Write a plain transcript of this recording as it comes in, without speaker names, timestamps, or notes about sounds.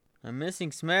I'm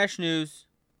missing Smash news.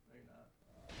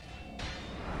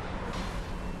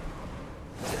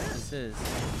 This is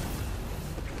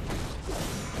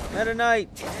Meta Knight.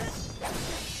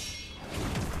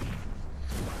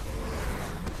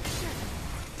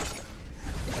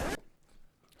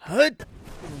 Hut.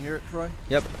 Can you hear it, Troy?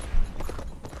 Yep.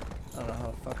 I don't know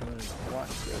how the fuck I'm gonna watch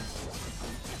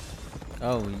this.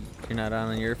 Oh, you're not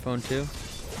on your phone too?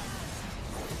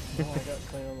 No, I got it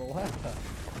playing on the laptop.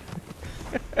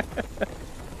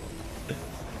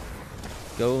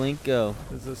 Go, Link, go.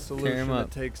 There's a Tear solution 'em that up.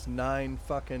 takes 9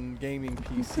 fucking gaming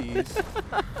PCs.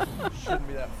 Shouldn't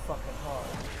be that fucking hard.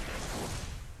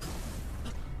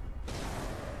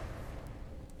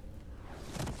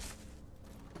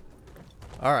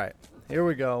 Alright, here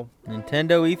we go.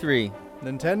 Nintendo E3.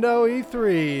 Nintendo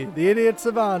E3, the Idiot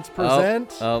Savants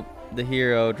present. Oh, the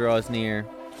hero draws near.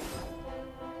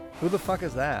 Who the fuck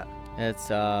is that? It's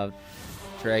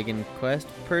Dragon Quest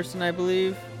person, I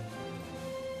believe.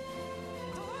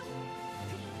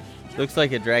 Looks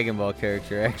like a Dragon Ball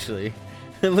character, actually.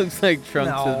 It looks like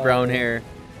Trunks with brown No. hair.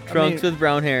 Trunks with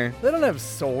brown hair. They don't have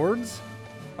swords.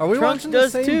 Are we Trunks watching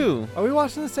does the same? too. Are we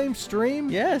watching the same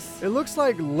stream? Yes. It looks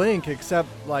like Link, except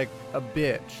like a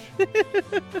bitch.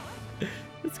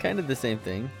 It's kind of the same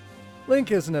thing. Link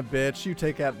isn't a bitch. You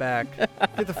take that back.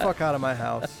 Get the fuck out of my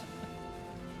house.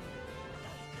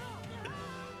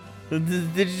 Did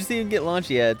you see him get launched?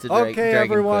 Yeah, it's a Dragon Okay,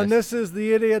 everyone. Quest. This is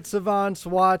the Idiot Savants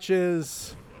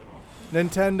watches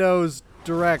Nintendo's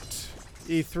Direct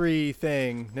E3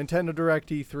 thing. Nintendo Direct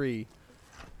E3.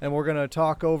 And we're going to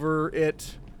talk over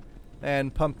it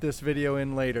and pump this video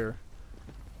in later.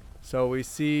 So we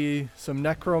see some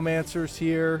necromancers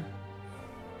here.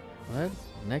 What?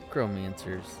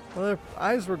 Necromancers. Well, their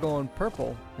eyes were going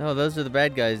purple. No, those are the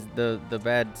bad guys. The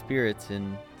bad spirits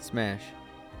in Smash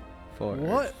 4.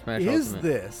 What Smash is Ultimate.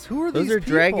 this? Who are Those these are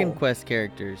people? Dragon Quest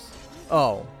characters.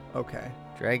 Oh, okay.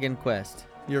 Dragon Quest.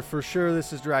 You're for sure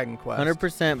this is Dragon Quest.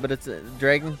 100%, but it's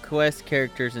Dragon Quest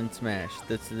characters in Smash.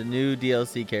 That's the new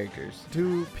DLC characters.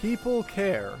 Do people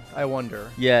care? I wonder.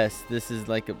 Yes, this is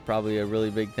like probably a really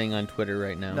big thing on Twitter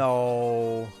right now.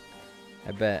 No.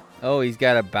 I bet. Oh, he's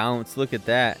got a bounce. Look at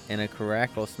that. And a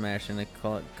Caracal Smash and a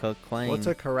Clang. What's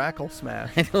a Caracal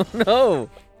Smash? I don't know.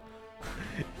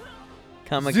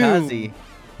 Kamikaze.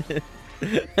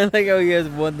 I like how he has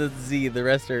one that's Z. The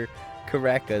rest are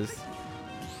Caracas.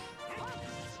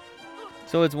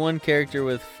 So it's one character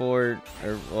with four,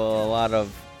 or well, a lot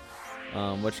of,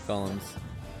 whatchamacallits,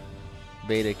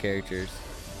 beta characters.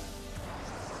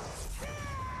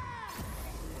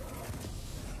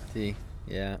 See,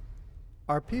 yeah.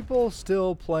 Are people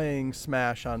still playing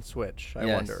Smash on Switch? I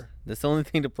Yes. wonder. That's the only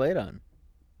thing to play it on.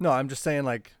 No, I'm just saying,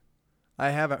 like,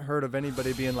 I haven't heard of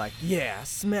anybody being like, yeah,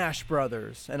 Smash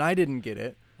Brothers. And I didn't get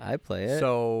it. I play it.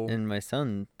 So, And my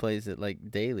son plays it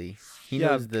like daily. He Yeah.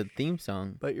 knows the theme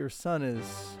song. but your son is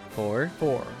 4.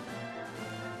 4.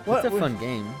 It's a fun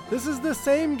game. This is the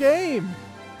same game.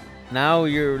 Now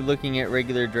you're looking at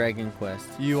regular Dragon Quest.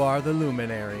 You are the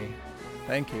luminary.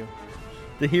 Thank you.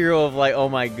 The hero of like, oh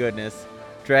my goodness.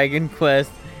 Dragon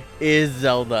Quest is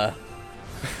Zelda.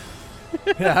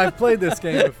 Yeah, I've played this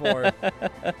game before.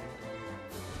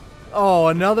 Oh,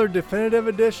 another definitive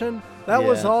edition? That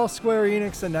was Yeah. all Square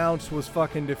Enix announced was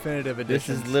fucking definitive This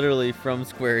edition. is literally from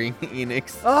Square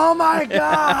Enix. Oh my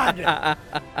god!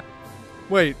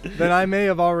 Wait, then I may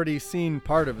have already seen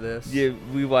part of this. Yeah,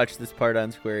 we watched this part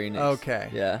on Square Enix. Okay.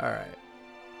 Yeah. All right.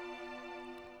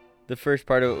 The first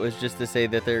part of it was just to say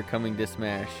that they're coming to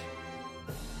Smash.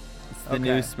 It's the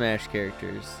new Okay. Smash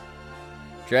characters.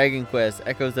 Dragon Quest,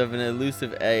 Echoes of an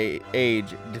Elusive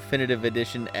Age, Definitive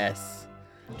Edition S.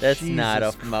 That's not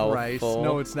a Jesus Christ. mouthful.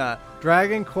 No, it's not.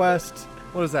 Dragon Quest,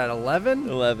 what is that, 11?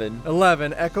 11.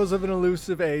 11, Echoes of an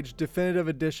Elusive Age, Definitive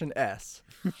Edition S.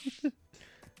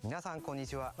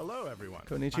 Hello, everyone.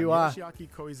 Konnichiwa. I'm Yoshiaki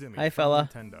Koizumi Hi, from fella.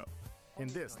 Nintendo. In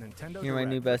this Nintendo You're my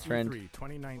new Direct best friend. E3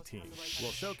 2019,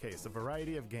 we'll showcase a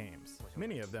variety of games,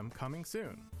 many of them coming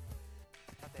soon.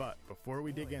 But before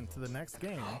we dig into the next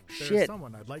game, there's Shit.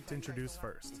 someone I'd like to introduce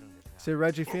first. Is it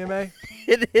Reggie Fils-Aimé?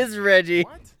 It is Reggie.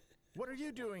 What? What are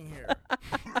you doing here?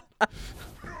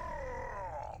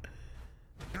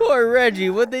 Poor Reggie.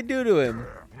 What'd they do to him?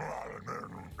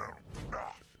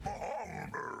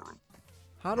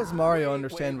 How does Mario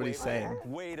understand what he's saying?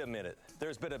 Wait a minute.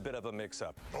 There's been a bit of a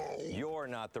mix-up. You're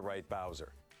not the right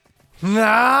Bowser.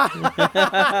 Nah!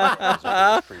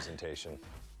 Presentation.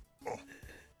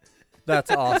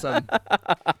 That's awesome.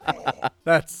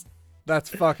 That's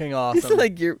fucking He's awesome.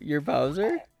 like your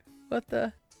Bowser? What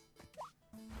the?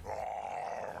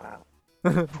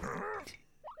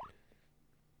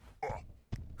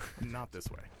 Not this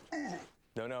way.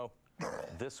 No,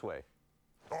 this way.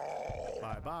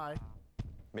 Bye-bye.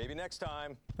 Maybe next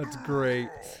time. That's great.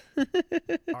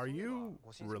 Are you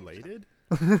related?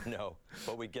 No,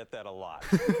 but we get that a lot.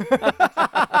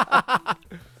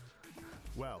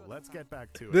 Well, let's get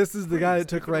back to it. This is the guy Please that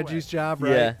took take it away. Reggie's job,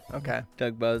 right? Yeah. Okay.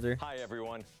 Doug Bowser. Hi,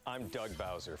 everyone. I'm Doug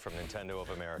Bowser from Nintendo of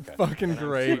America. Fucking and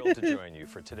great. I'm thrilled to join you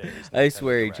for today's I Nintendo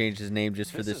swear he Direct. changed his name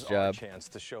just for this is job. our chance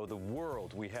to show the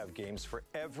world we have games for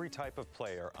every type of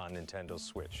player on Nintendo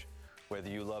Switch. Whether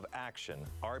you love action,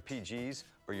 RPGs,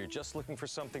 or you're just looking for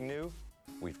something new,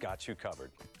 we've got you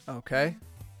covered. Okay.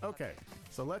 Okay,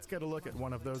 so let's get a look at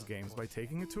one of those games by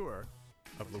taking a tour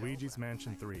of Luigi's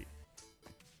Mansion 3.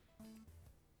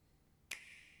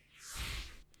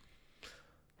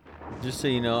 Just so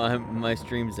you know, my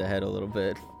stream's ahead a little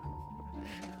bit.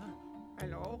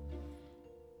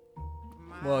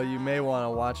 Well, you may want to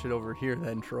watch it over here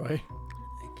then, Troy.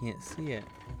 I can't see it.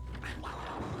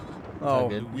 Oh,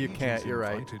 good. you can't. You're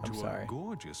right. Invited I'm to sorry. A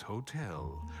gorgeous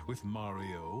hotel with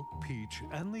Mario, Peach,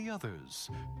 and the others.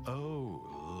 Oh,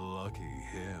 lucky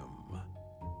him.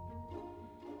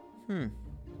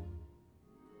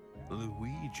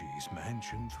 Luigi's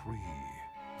Mansion 3.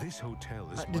 This hotel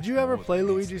is Did much you ever more play than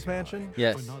meets Luigi's the eye. Mansion?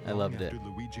 Yes, For not I long loved it. after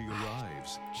Luigi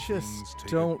arrives, Just things take a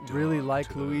don't really dark like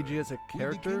turn. Luigi as a We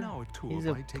character. begin our tour He's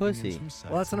a by taking in pussy. some sights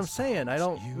Well, that's what I'm and saying. I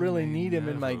sounds. don't You really may need him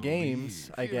in my never games,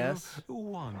 leave. I guess. You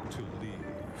want to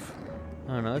leave.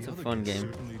 I don't know. It's a The other fun guests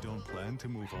game. certainly don't plan to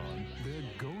move on. They're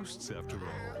ghosts after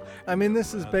all. I mean,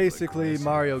 this is Rather basically aggressive,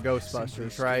 Mario simply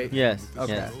Ghostbusters, stare right? Yes, with the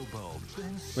okay. slow bulb,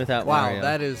 then Without Wow, Mario.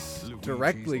 that is Luigi's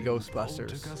directly new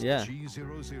Ghostbusters. Poltergust Yeah.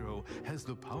 G00 has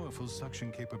the powerful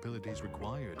suction capabilities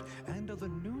required and other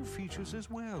new features as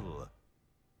well.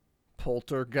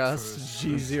 Poltergust First,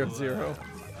 G00. slam.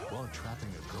 While trapping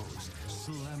a ghost,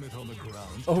 slam it on the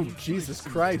ground. Oh, to inflict Jesus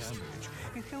some Christ. damage.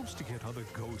 It helps to get other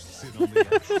ghosts in on the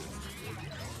action.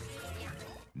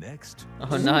 Next, Oh,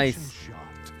 suction nice. shot.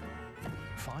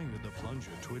 Find the plunger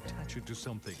to attach it to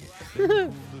something. Then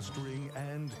pull the string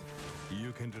and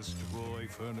you can destroy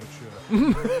furniture.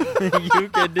 You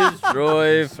can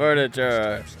destroy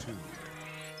furniture. Steps two.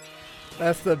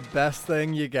 That's the best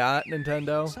thing you got,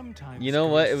 Nintendo. Sometimes You know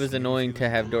what? It was ghosts annoying feel to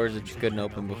have like doors they're that you couldn't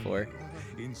running open up on before.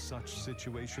 you. In such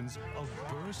situations,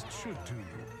 a burst should do.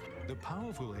 The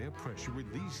powerful air pressure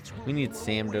released We need will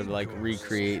Sam blow to, away like, ghosts,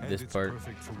 recreate and this it's part.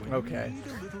 perfect for when Okay. you need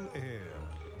a little air.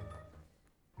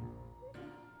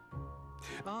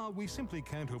 We simply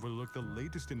can't overlook the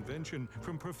latest invention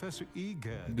from Professor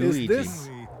Egad. Is Luigi. this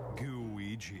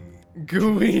Gooigi.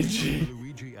 Gooigi?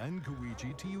 Luigi and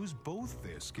Gooigi to use both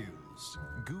their skills.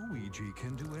 Gooigi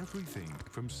can do everything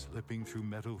from slipping through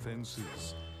metal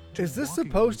fences. to Is this walking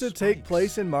supposed on to take spikes.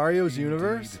 place in Mario's Indeed,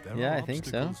 universe? there Yeah, are I think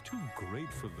so. obstacles Too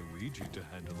great for Luigi to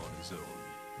handle on his own.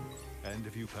 And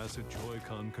if you pass a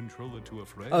Joy-Con controller to a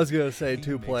friend, I was gonna say he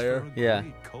two-player. makes for a Yeah.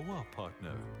 great co-op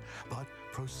partner. But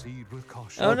proceed with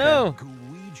caution. Oh, no.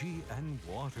 Gooigi and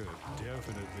water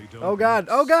definitely don't. Oh god!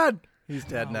 mix. Oh god! He's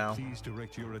dead now. Please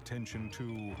direct your attention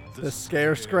to The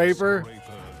Scare Scraper.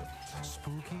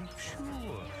 Spooky,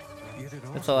 sure. Yet it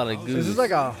That's a also lot of allows goose. Is this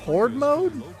like a features horde for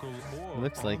mode? local or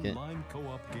Looks like it. online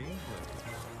co-op gameplay.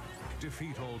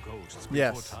 Defeat all ghosts before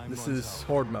Yes, time this runs is out.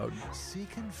 horde mode.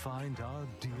 Seek and find our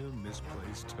dear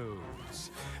misplaced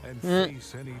toads, and Mm.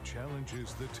 face any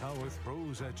challenges the tower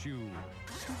throws at you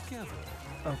together.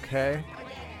 Okay.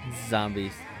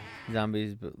 Zombies.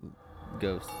 Zombies, but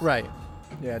ghosts. Right.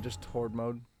 Yeah, just horde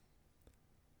mode.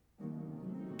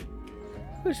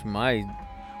 Wish my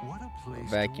What a place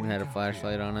vacuum to had a wake up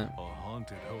flashlight in. on it. A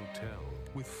haunted hotel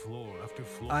with floor after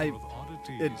floor I- of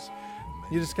oddities.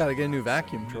 You just gotta get a new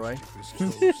vacuum, Troy.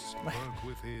 Mischievous ghosts lurk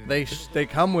within. They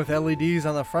come with LEDs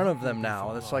on the front of them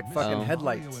now. It's like fucking Oh.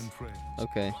 headlights. Mario and friends,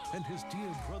 Okay. and his dear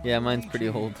brother Yeah, mine's pretty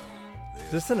Luigi. old.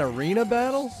 Is this an arena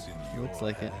battle? In Looks your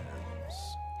like it.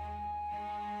 hands.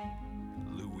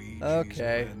 Luigi's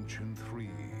Okay. Mansion 3.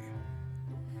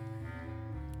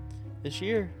 This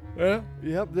year. Yeah.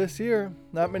 Yep. This year,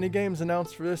 not many games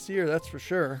announced for this year. That's for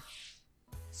sure.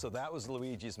 So that was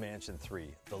Luigi's Mansion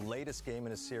 3, the latest game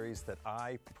in a series that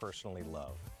I personally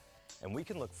love. And we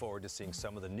can look forward to seeing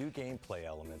some of the new gameplay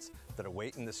elements that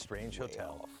await in this strange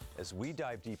hotel as we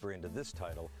dive deeper into this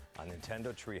title on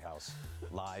Nintendo Treehouse,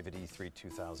 live at E3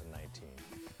 2019.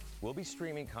 We'll be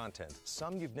streaming content,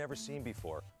 some you've never seen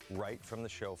before, right from the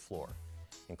show floor,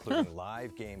 including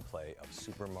live gameplay of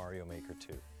Super Mario Maker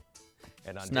 2.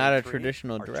 And on It's not day a 3,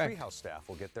 traditional our Direct. Treehouse staff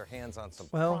will get their hands on some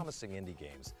Well, promising indie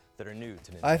games that are new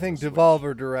to Nintendo I think Switch.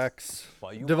 Devolver Directs.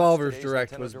 While you watch Devolver's today's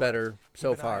Direct Nintendo was Direct, better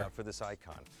so keep an eye far. out for this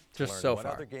icon to Just learn so what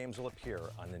far. other games will appear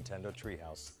on Nintendo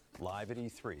Treehouse live at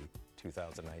E3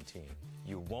 2019.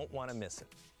 You won't want to miss it.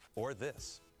 Or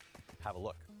this. Have a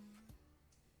look.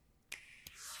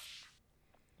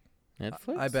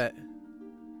 Netflix? I bet.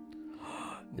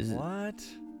 Is it- What?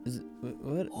 Is it,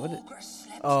 what?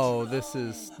 Oh, this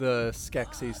is the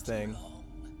Skeksis thing.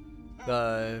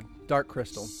 The Dark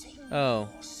Crystal. Oh.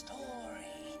 Is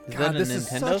God, that a this is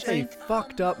Nintendo such thing? a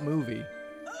fucked up movie.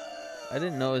 I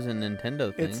didn't know it was a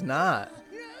Nintendo thing. It's not.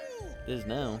 It is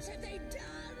now. What have they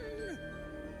done?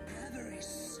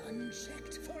 Avarice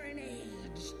unchecked for an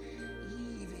age.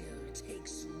 Evil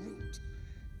takes root.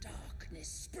 Darkness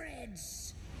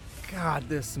spreads. God,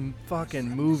 this fucking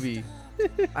movie.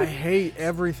 I hate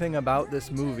everything about this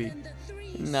movie.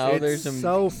 Now It's there's some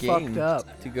so games fucked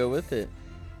up. to go with it.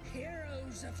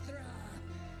 Heroes of Thra,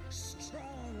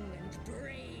 strong and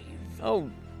brave.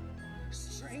 Oh,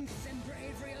 Strength and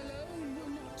bravery alone will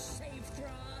not save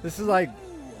Thra. This is like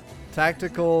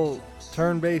tactical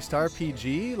turn-based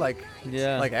RPG, like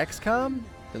yeah. like XCOM.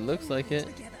 It looks like it.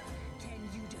 Together, can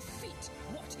you defeat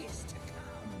what is to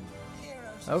come?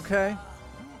 Heroes Okay.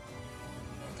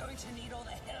 are going to need all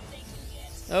the help they can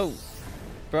get. Oh,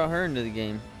 brought her into the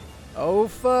game. Oh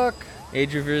fuck.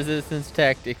 Age of Resistance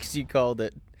Tactics, you called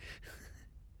it.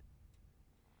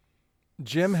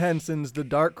 Jim Henson's The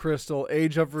Dark Crystal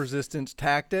Age of Resistance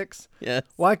Tactics. Yes.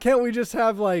 Why can't we just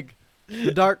have like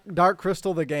the Dark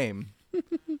Crystal the game?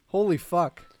 Holy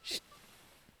fuck.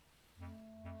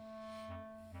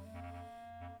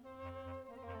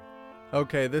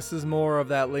 Okay, this is more of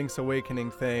that Link's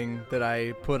Awakening thing that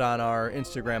I put on our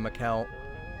Instagram account.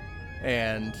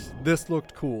 And this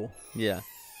looked cool. Yeah.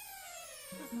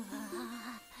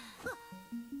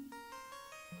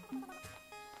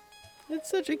 It's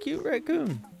such a cute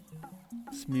raccoon.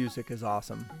 This music is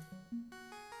awesome.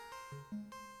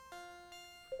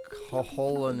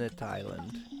 Koholonit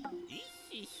Island.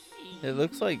 It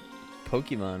looks like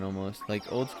Pokemon almost, like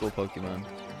old school Pokemon.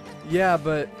 Yeah,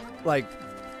 but like,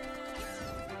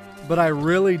 but I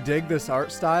really dig this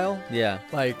art style. Yeah.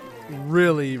 Like,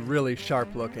 really, really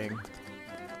sharp looking.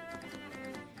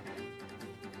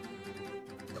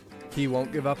 He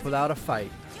won't give up without a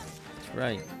fight. That's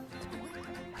right.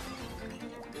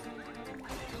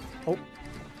 Oh.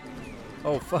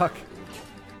 Oh, fuck.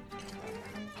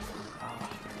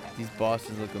 These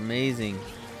bosses look amazing.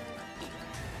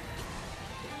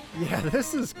 Yeah,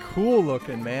 this is cool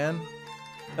looking, man.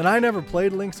 And I never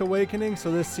played Link's Awakening, so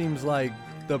this seems like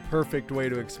the perfect way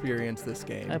to experience this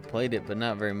game. I played it, but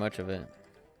not very much of it.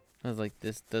 I was like,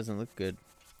 this doesn't look good.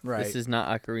 Right. This is not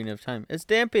Ocarina of Time. It's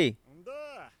Dampy.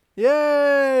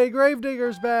 Yay!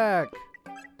 Gravedigger's back!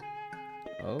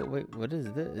 Oh, wait, what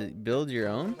is this? Build your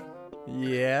own?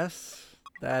 Yes,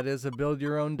 that is a build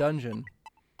your own dungeon.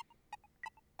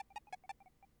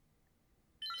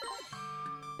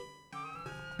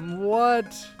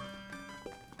 What?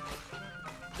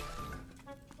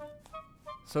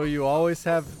 So you always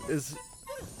have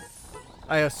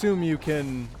I assume you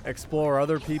can explore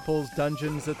other people's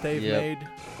dungeons that they've Yep. made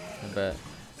I bet.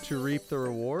 to reap the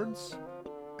rewards?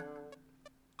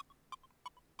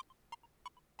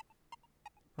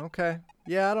 Okay.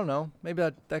 Yeah, I don't know. Maybe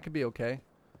that could be okay.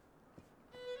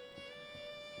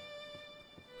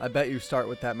 I bet you start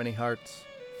with that many hearts.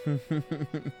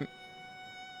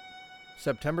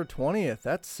 September 20th.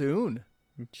 That's soon.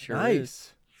 It sure Nice.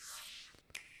 is.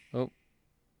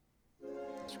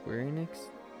 Square Enix?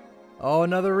 Oh,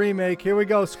 another remake. Here we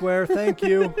go, Square. Thank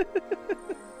you.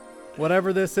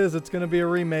 Whatever this is, it's going to be a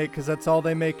remake because that's all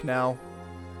they make now.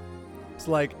 It's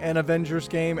like an Avengers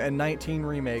game and 19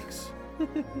 remakes.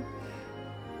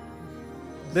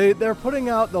 They're putting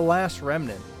out The Last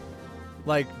Remnant.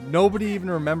 Like, nobody even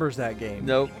remembers that game.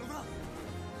 Nope.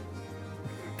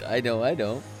 I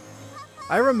don't.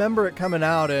 I remember it coming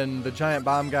out and the Giant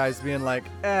Bomb guys being like,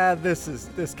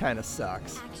 this kind of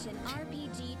sucks. Action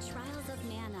RPG Trials of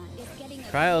Mana is getting a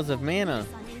Trials of Mana.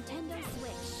 on Nintendo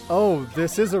Switch. Oh,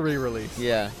 this is a re-release.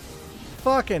 Yeah.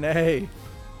 Fucking A.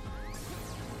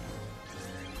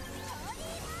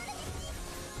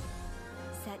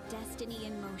 Set destiny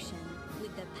in motion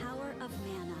with the power of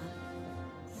mana.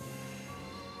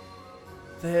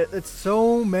 It's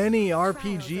so many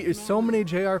RPGs, so many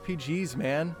JRPGs,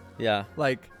 man. Yeah.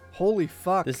 Like, holy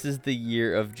fuck. This is the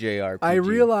year of JRPG. I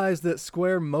realize that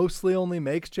Square mostly only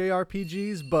makes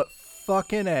JRPGs, but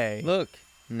fucking A. Look,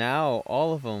 now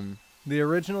all of them. The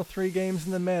original 3 games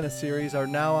in the Mana series are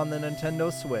now on the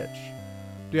Nintendo Switch.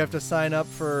 Do you have to sign up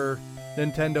for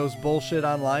Nintendo's bullshit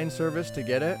online service to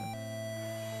get it?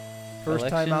 First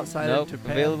time Collection? outside Nope. of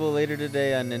Japan? Available later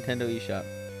today on Nintendo eShop.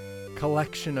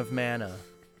 Collection of Mana.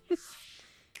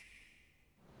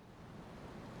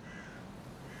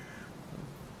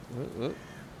 Whoop, whoop.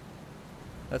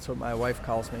 That's what my wife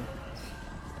calls me.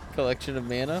 Collection of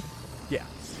mana. Yeah.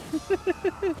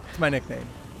 It's my nickname.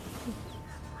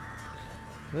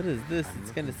 What is this?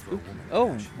 It's kind of spooky.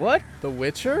 Oh, what? The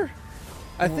Witcher?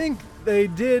 I think they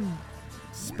did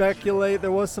speculate.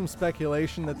 There was some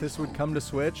speculation that this would come to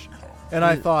Switch, and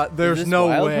I thought Is there's this no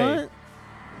Wild way. Hunt?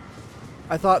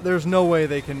 I thought there's no way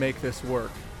they can make this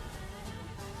work.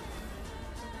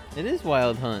 It is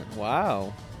Wild Hunt.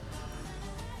 Wow.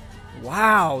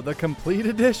 Wow, the complete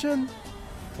edition?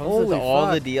 Comes Holy with all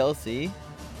fuck. the DLC.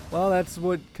 Well, that's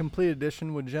what complete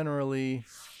edition would generally.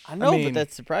 I know, mean, but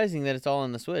that's surprising that it's all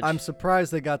on the Switch. I'm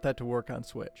surprised they got that to work on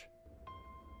Switch.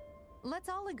 Let's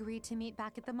all agree to meet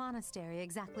back at the monastery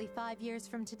exactly 5 years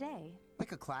from today.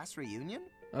 Like a class reunion?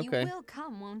 Okay. You will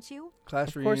come, won't you? Class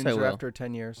Of course I reunions are will. after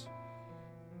 10 years.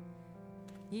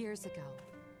 Years ago,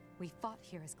 we fought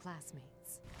here as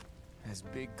classmates. As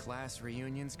big class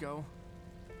reunions go,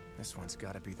 this one's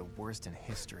gotta be the worst in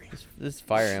history. This is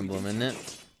Fire Emblem, isn't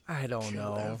it? I don't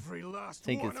know. I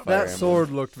think it's Fire That Emblem. sword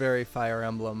looked very Fire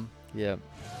Emblem. Yep.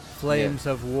 Flames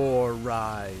of war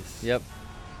rise. Yep.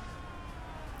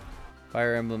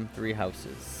 Fire Emblem 3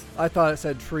 Houses. I thought it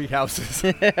said tree houses.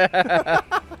 Still,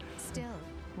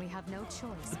 we have no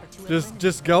choice but to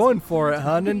just going for it,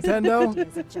 huh, eliminate Nintendo?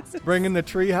 ideas of justice. Bringing the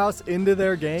treehouse into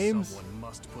their games. Someone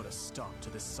must put a stop to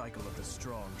this cycle of the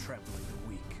strong trampling the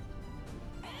weak.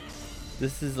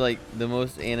 This is like the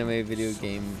most anime video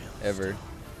game ever.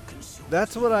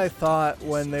 That's what I thought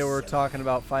when they were talking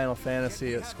about Final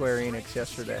Fantasy at Square Enix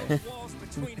yesterday.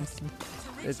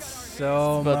 It's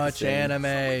so It's about the much same.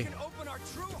 anime.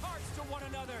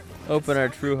 Open our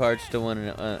true hearts to one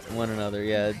another.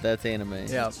 Yeah, that's anime.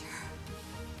 Yeah,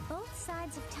 Both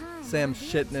sides of time. Sam's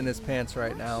shitting in his pants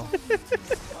right now.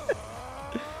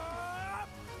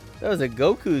 That was a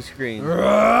Goku scream.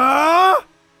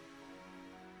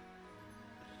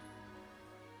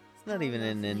 It's not even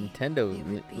a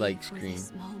Nintendo like scream.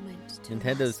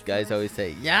 Nintendo's guys always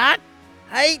say, "Yeah,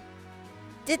 hey,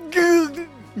 did good."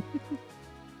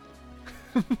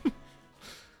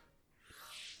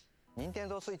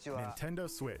 Nintendo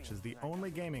Switch is the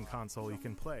only gaming console you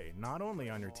can play not only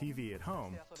on your TV at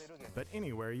home, but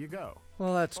anywhere you go.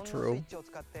 Well, that's true.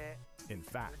 In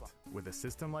fact, with a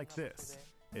system like this,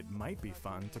 it might be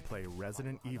fun to play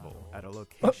Resident Evil at a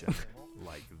location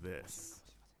like this.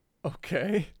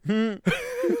 Okay.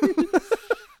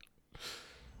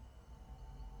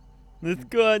 Let's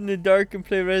go out in the dark and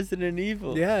play Resident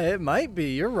Evil. Yeah, it might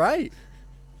be. You're right.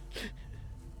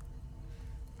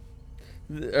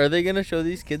 Are they gonna show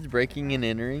these kids breaking and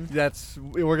entering?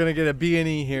 We're gonna get a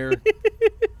B&E here.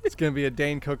 It's gonna be a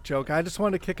Dane Cook joke. I just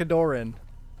wanted to kick a door in.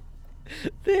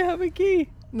 They have a key.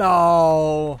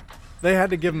 No, they had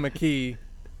to give him a key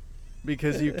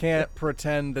because you can't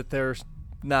pretend that they're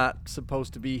not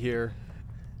supposed to be here.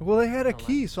 Well, they had a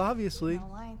key, so obviously. No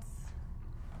lights.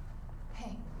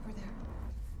 Hey, we're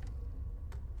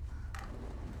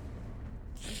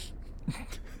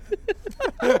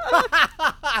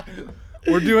there.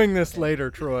 We're doing this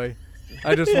later, Troy.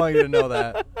 I just want you to know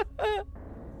that.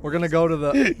 We're gonna go to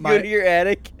the Go to your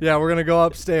attic. Yeah, we're gonna go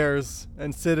upstairs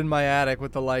and sit in my attic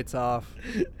with the lights off.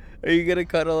 Are you gonna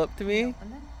cuddle up to me?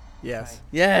 Yes.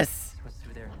 Yes.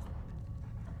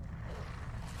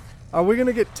 Are we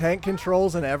gonna get tank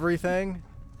controls and everything?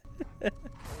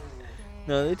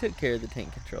 No, they took care of the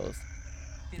tank controls.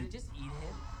 Did it just eat him?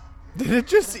 Did it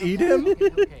just eat him?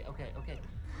 Okay.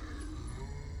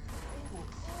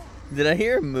 Did I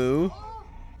hear a moo?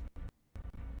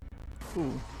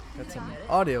 Ooh, got some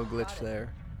audio glitch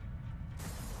there.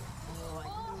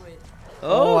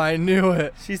 Oh, I knew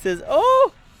it. She says,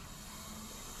 "Oh."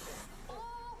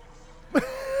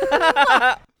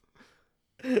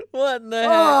 What in the heck?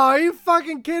 Oh, are you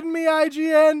fucking kidding me,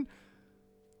 IGN?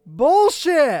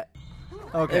 Bullshit.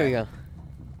 Okay. There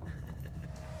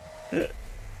we go.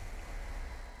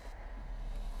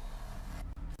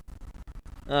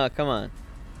 Oh, come on.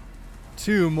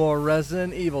 2 more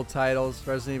Resident Evil titles.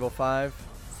 Resident Evil 5.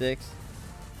 6.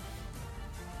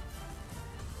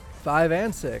 5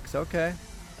 and 6. Okay.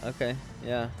 Okay.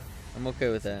 Yeah. I'm okay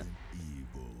with that.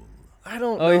 I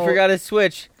don't know. Oh, you forgot his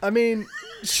Switch. I mean,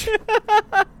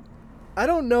 I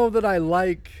don't know that I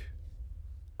like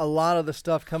a lot of the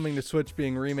stuff coming to Switch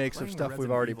being remakes of Playing a stuff we've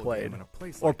Resident already Evil played. game in a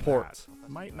place Or like ports. that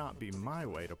might not be my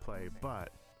way to play,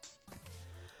 but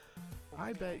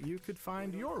I bet you could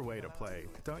find your way to play,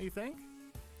 don't you think?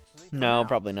 No,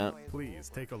 probably not. Please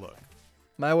take a look.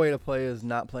 My way to play is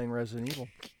not playing Resident Evil.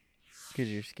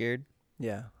 Because you're scared?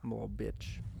 Yeah, I'm a little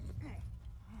bitch.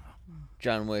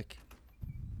 John Wick.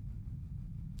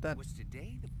 That Was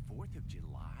today the 4th of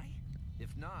July?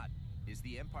 If not, Is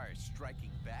the Empire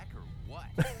striking back or what?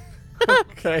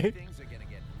 Okay. Things are gonna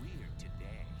get weird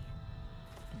today.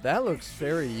 That looks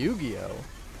very Yu-Gi-Oh.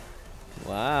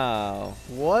 Wow.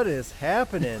 What is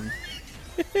happening?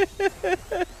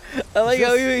 I like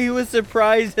how he was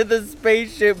surprised at the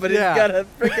spaceship, but Yeah. he's got a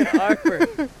freaking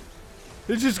armor.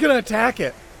 He's just gonna attack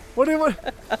it. What do you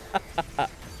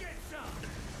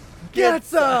Get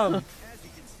some! As you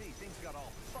can see, things got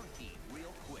all funky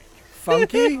real quick.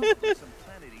 Funky? Some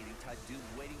planet-eating type dude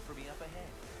waiting for me up ahead.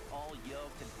 All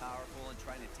yoked and powerful and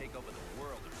trying to take over the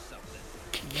world or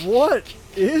something. What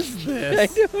is I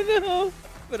this? don't know,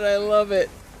 but I love it.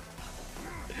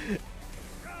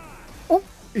 Oh,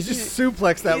 he just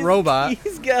suplexed that robot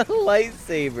He's got a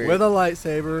lightsaber. with a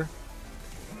lightsaber.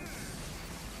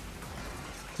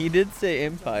 He did say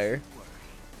Empire.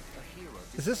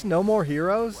 Is this No More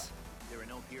Heroes? There are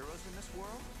no heroes in this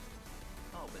world?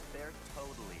 Oh, but there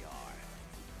totally are.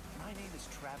 My name is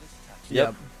Travis Touch. Yep.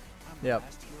 I'm the Yep.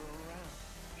 last hero around,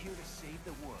 here to save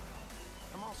the world.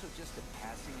 I'm also just a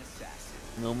passing assassin.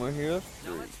 No More Heroes?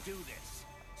 Now let's do this.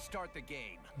 Start the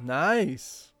game.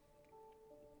 Nice.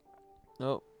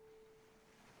 Oh.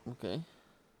 Okay.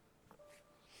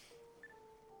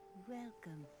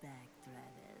 Welcome back,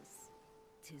 Travis,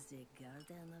 to the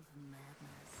Garden of Madness.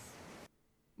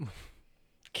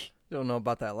 Don't know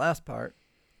about that last part.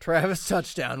 Travis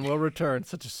Touchdown will return.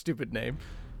 Such a stupid name.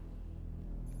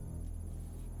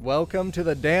 Welcome to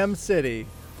the damn city.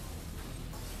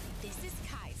 This is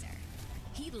Kaiser.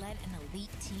 He led an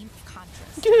elite team of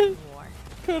Contras during the war.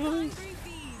 Hungry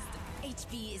beast.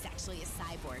 HB is actually a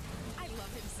cyborg. I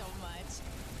love him so much.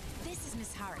 This is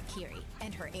Miss Harakiri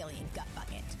and her alien gut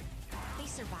bucket. They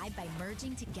survived by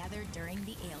merging together during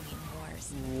the Alien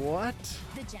Wars. What?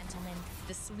 The gentleman,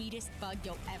 the sweetest bug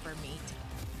you'll ever meet.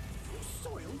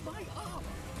 Soiled my armor.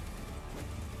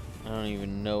 I don't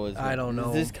even know his I don't know.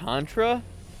 Is this Contra?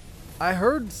 I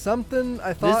heard something.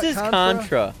 I thought This is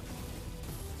Contra.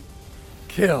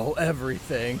 Kill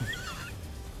everything.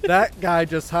 That guy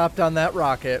just hopped on that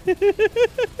rocket.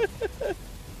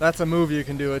 That's a move you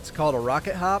can do. It's called a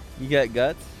rocket hop. You got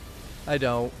guts? I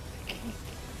don't.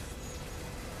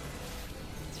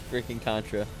 It's freaking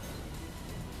Contra.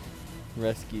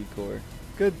 Rescue Corps.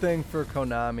 Good thing for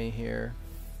Konami here.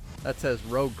 That says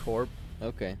Rogue Corp.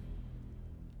 Okay.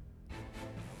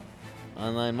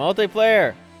 Online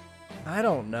multiplayer. I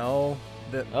don't know.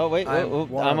 Oh wait, I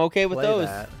I'm okay with play those.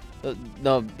 that.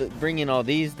 No, bring in all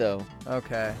these though.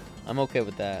 Okay. I'm okay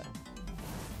with that.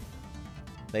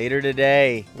 Later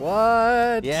today.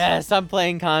 What? Yes, I'm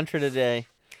playing Contra today.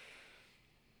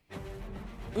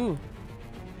 Ooh.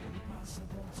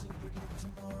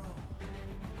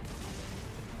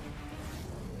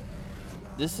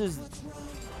 This is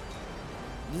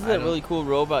that really cool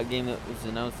robot game that was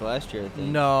announced last year, I think.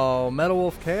 No, Metal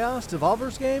Wolf Chaos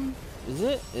Devolver's game? Is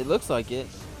it? It looks like it.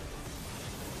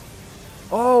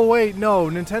 Oh wait, no.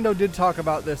 Nintendo did talk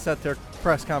about this at their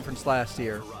press conference last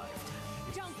year.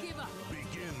 Begin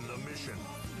the mission.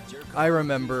 I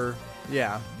remember.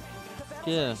 Yeah.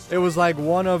 Yeah. It was like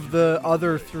one of the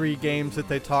other 3 games that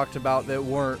they talked about that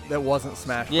wasn't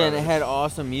Smash Yeah, and it Brothers. had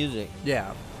awesome music.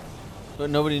 Yeah. But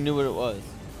nobody knew what it was.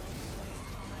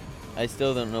 I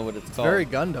still don't know what it's called. Very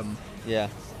Gundam. Yeah.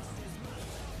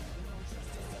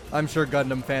 I'm sure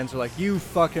Gundam fans are like, you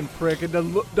fucking prick. It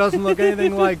doesn't look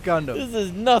anything like Gundam. This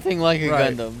is nothing like a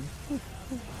Right. Gundam.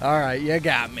 Alright, you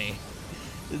got me.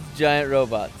 It's giant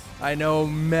robots. I know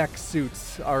mech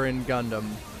suits are in Gundam.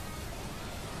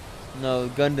 No,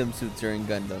 Gundam suits are in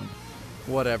Gundam.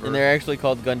 Whatever. And they're actually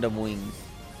called Gundam Wings.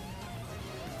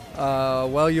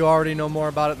 Well, you already know more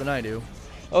about it than I do.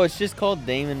 Oh, it's just called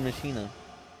Damon Machina.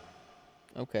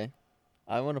 Okay.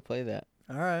 I want to play that.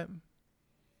 Alright.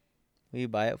 Will you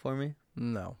buy it for me?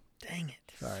 No. Dang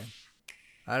it. Sorry.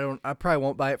 I probably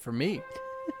won't buy it for me.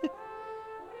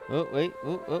 Oh, wait.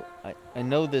 Oh. I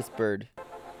know this bird.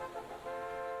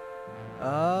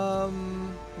 Yeah,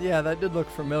 that did look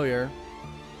familiar.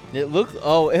 It looked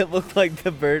like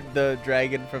the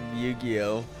dragon from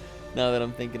Yu-Gi-Oh! Now that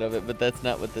I'm thinking of it, but that's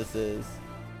not what this is.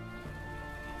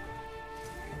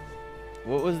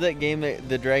 What was that game,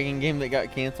 the dragon game that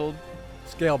got canceled?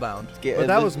 Scalebound. But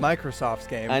that was Microsoft's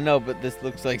game. I know, but this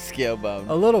looks like Scalebound.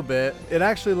 A little bit. It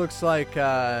actually looks like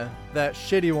that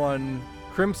shitty one,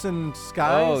 Crimson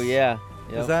Skies. Oh, yeah.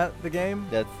 Yep. Is that the game?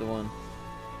 That's the one.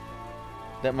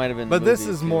 That might have been. But this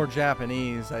movies, is too. more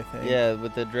Japanese, I think. Yeah,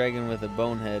 with the dragon with a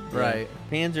bone head. Yeah. Right.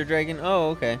 Panzer Dragon.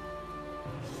 Oh, okay.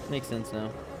 Makes sense now.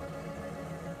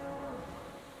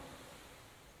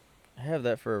 I have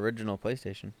that for original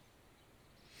PlayStation.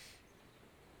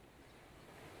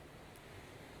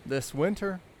 This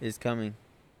winter is coming.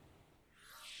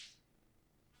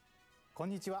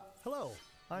 Hello,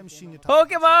 I'm Shinya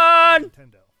Pokemon!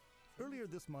 Nintendo. Earlier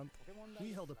this month,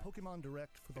 we held a Pokemon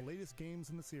Direct for the latest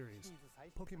games in the series: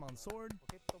 Pokemon Sword,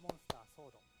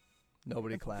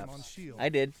 Nobody and Pokemon claps. Shield. I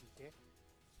did.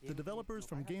 The developers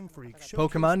from Game Freak showcased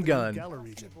Pokemon the new Gun. Galar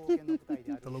region,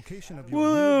 the location of your new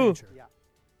Woo! adventure,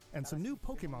 and some new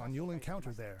Pokemon you'll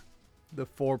encounter there. The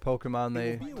 4 Pokemon they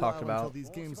It will be a talked while until about. these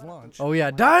games launch. Oh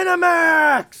yeah,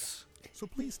 Dynamax! So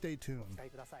please stay tuned.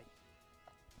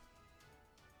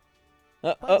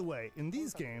 Uh, By the way, in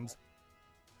these games,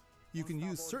 you can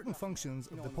use certain functions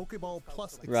of the Pokeball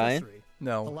Plus Ryan? accessory,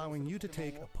 No. allowing you to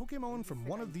take a Pokemon from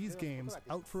one of these games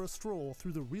out for a stroll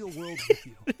through the real world with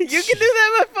you. You can do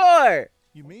that before!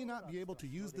 You may not be able to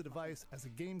use the device as a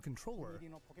game controller,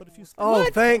 but if you spend Oh,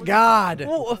 a thank couple God! of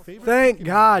minutes with your favorite Thank Pokemon,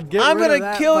 God! Get I'm rid of gonna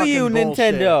that kill you, fucking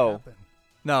bullshit. Nintendo!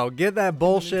 No, get that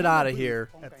bullshit out of here.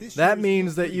 That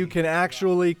means that you can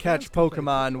actually catch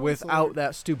Pokemon without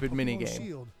that stupid Pokemon minigame.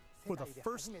 Shield for the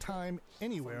first time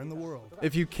anywhere in the world.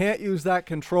 If you can't use that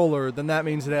controller, then that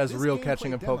means it has This real gameplay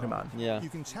catching of demo, Pokemon. Yeah. You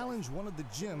can challenge one of the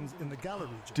gyms in the Galar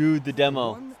region. Dude, the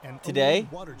demo. One and Today? only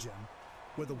Water Gym,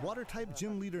 where the water-type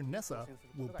gym leader Nessa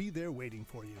will be there waiting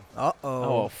for you. Uh-oh.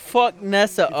 Oh, fuck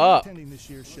Nessa If you're up. attending this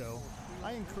year's show,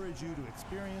 I encourage you to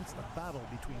experience a battle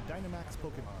between Dynamax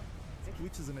Pokemon,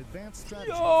 which is an advanced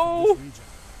strategy for this region.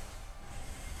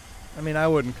 I mean, I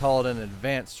wouldn't call it an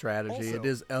advanced strategy. Also, It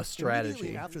is a strategy.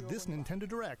 immediately after this Nintendo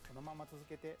Direct,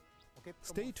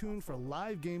 stay tuned for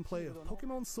live gameplay of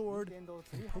Pokemon Sword and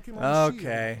Pokemon Shield.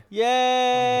 Okay.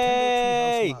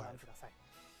 Yay! on Nintendo Treehouse Live.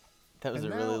 That was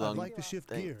And a really now long I'd like to shift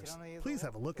thing. gears. Please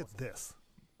have a look at this.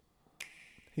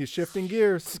 He's shifting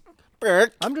gears.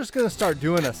 I'm just gonna start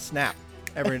doing a snap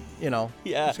every, I'm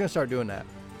Yeah. just gonna start doing that.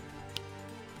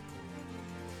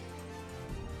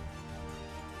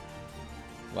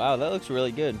 Wow, that looks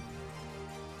really good.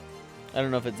 I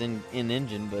don't know if it's in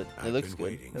engine, but it looks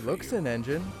good. It looks in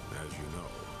engine. As you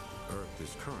know, Earth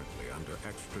is currently under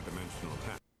extra-dimensional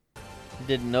attack.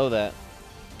 Didn't know that.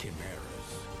 Chimeras.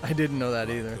 I didn't know that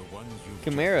either. The ones you've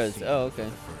Chimeras. just seen Oh, for okay.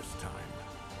 the first time.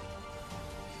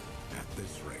 At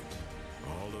this rate,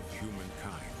 all of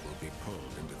humankind will be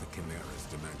pulled into the Chimera's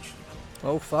dimension.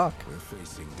 Oh fuck. We're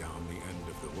facing down the end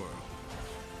of the world.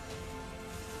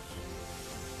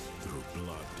 Through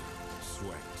blood,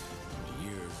 sweat, and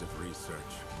years of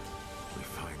research, we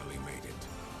finally made it.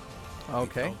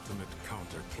 Okay. The ultimate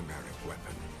counter-chimeric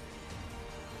weapon.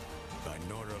 By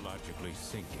neurologically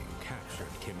syncing captured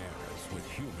chimeras with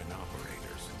human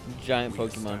operators, Giant we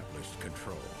Pokemon. established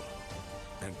control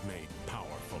and made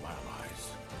powerful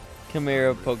allies.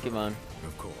 Chimera Pokemon.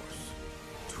 Of course,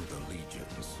 to the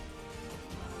legions.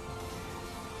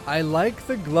 I like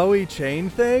the glowy chain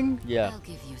thing. Yeah. I'll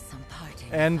give you some parting.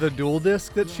 And the dual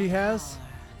disc that she has.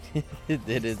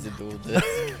 It is a dual disc.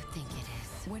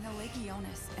 When a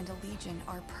Legionis and a Legion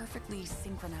are perfectly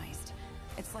synchronized,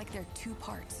 it's like they're two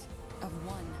parts of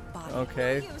one body.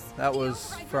 Okay, that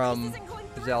was from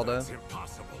Zelda.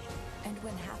 Impossible. And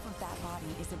when half of that body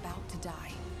is about to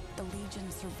die, the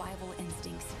Legion's survival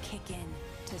instincts kick in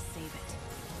to save it.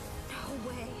 No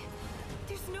way.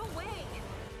 There's no way.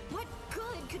 What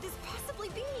good could this possibly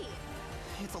be?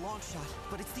 It's a long shot,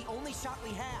 but it's the only shot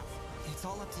we have. It's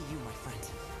all up to you, my friend.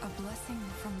 A blessing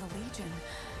from the Legion.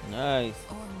 Nice.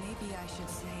 Or maybe I should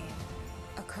say,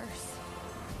 a curse.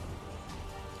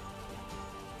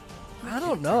 I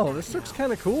don't know. This looks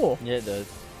kind of cool. Yeah, it does.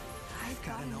 I've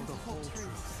got to know the whole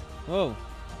truth. Whoa.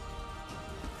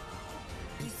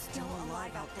 He's still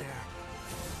alive out there.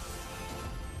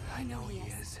 I know he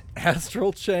is.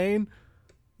 Astral Chain.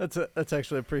 That's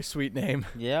actually a pretty sweet name.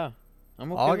 Yeah.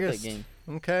 I'm okay August. with that game.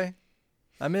 Okay.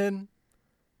 I'm in.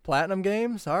 Platinum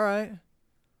games? Alright.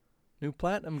 New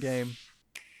Platinum game.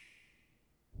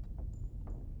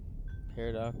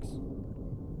 Paradox.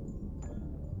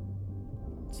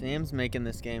 Sam's making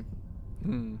this game.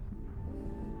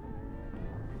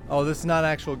 Oh, this is not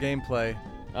actual gameplay.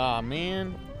 Aw,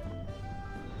 man.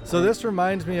 So this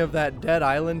reminds me of that Dead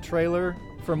Island trailer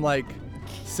from like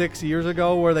 6 years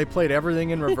ago where they played everything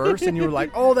in reverse and you were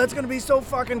like, oh, that's going to be so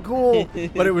fucking cool.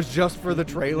 But it was just for the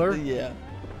trailer. Yeah.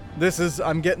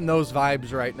 I'm getting those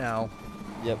vibes right now.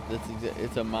 Yep,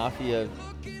 it's a Mafia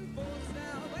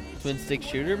twin stick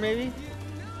shooter, maybe?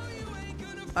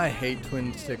 I hate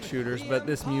twin stick shooters, but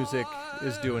this music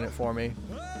is doing it for me.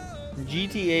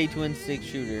 GTA twin stick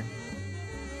shooter.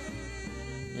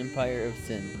 Empire of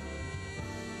Sin.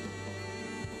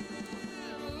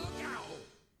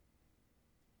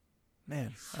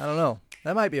 Man, I don't know.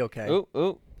 That might be okay. Ooh,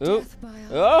 ooh, ooh.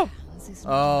 Oh!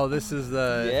 Oh, this is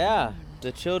the... Yeah,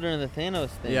 the children of the Thanos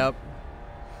thing. Yep.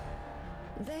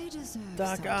 They deserve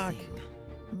Doc Ock.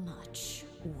 something much much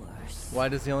worse. Why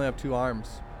does he only have 2 arms?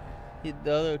 The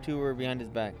other 2 were behind his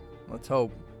back. Let's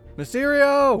hope.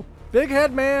 Mysterio! Big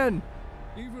head man!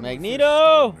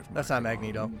 Magneto! That's not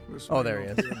Magneto. Oh, there he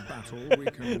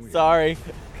is. Sorry.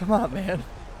 Come on, man.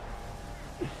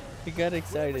 He got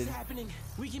excited. Whatever's happening,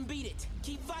 we can beat it.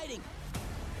 Keep fighting.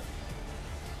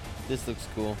 This looks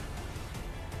cool. Is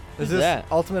Who's this that?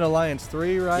 Ultimate Alliance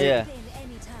 3, right? Yeah.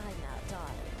 Any time now,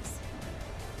 darlings.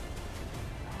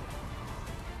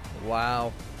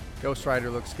 Wow. Ghost Rider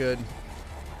looks good.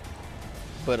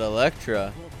 But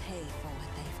Elektra. Will pay for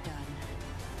what they've done.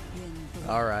 In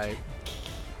the All right.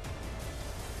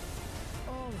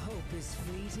 all hope is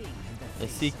fleeting in the I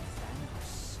face see of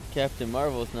Thanos. Captain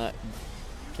Marvel's not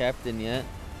captain yet.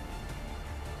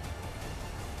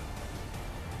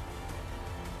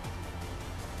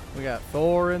 We got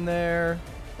Thor in there.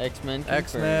 X-Men.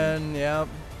 X-Men, yep.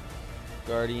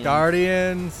 Guardians.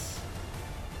 Guardians.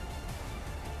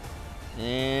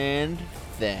 And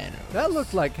Thanos. That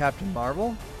looked like Captain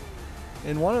Marvel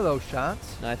in one of those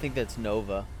shots. No, I think that's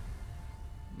Nova.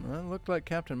 That looked like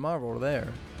Captain Marvel there.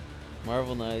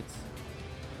 Marvel Knights.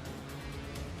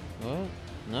 Oh,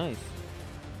 nice.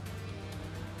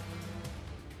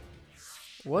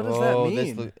 What does that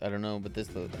mean? This I don't know, but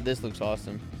this looks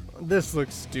awesome. This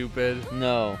looks stupid.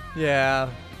 No. Yeah.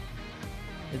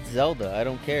 It's Zelda. I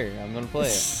don't care. I'm gonna play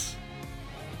it.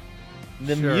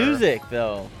 The Sure. music,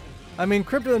 though. I mean,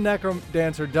 Crypt of the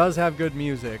Necrodancer does have good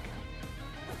music.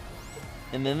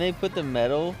 And then they put the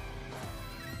metal.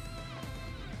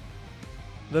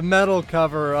 The metal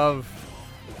cover of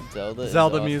Zelda is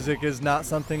Zelda awesome. music is not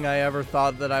something I ever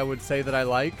thought that I would say that I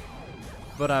like,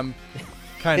 but I'm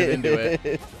kind of into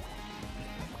it.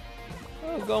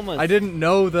 Oh, Gomez. I didn't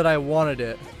know that I wanted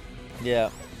it. Yeah.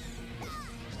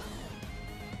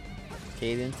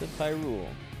 Cadence of Hyrule.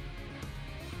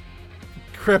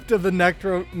 Crypt of the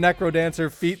Necrodancer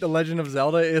Feat the Legend of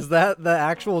Zelda. Is that the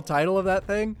actual title of that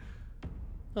thing?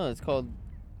 No, it's called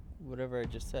whatever I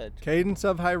just said. Cadence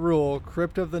of Hyrule,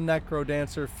 Crypt of the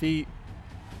Necrodancer Feat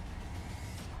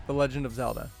the Legend of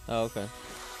Zelda. Oh, okay.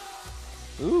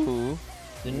 Ooh.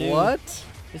 The new. What?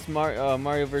 It's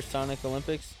Mario vs. Sonic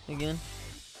Olympics again?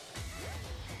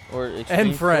 Or Extreme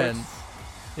And Friends.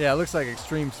 Sports? Yeah, it looks like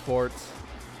Extreme Sports.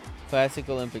 Classic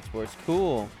Olympic sports.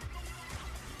 Cool.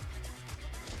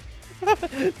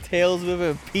 Tails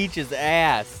whipping Peach's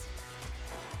ass.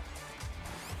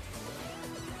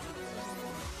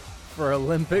 For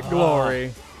Olympic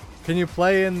glory. Can you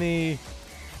play in the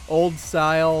old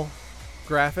style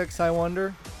graphics, I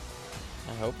wonder?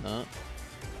 I hope not.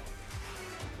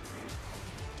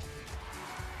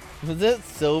 Was that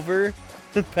Silver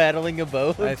paddling a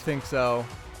boat? I think so.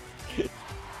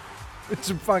 It's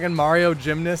a fucking Mario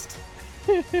gymnast.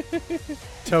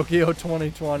 Tokyo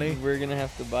 2020. We're gonna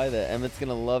have to buy that. Emmett's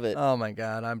gonna love it. Oh my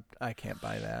god, I can't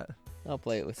buy that. I'll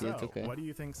play it with you. It's So, okay. what do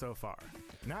you think so far?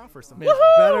 Now for some It's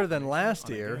better than last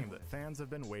on a year. game that fans have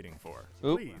been waiting for.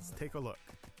 Oop. Please take a look.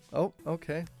 Oh,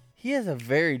 okay. He has a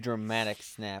very dramatic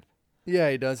snap. Yeah,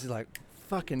 he does. He's like,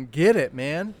 fucking get it,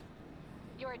 man.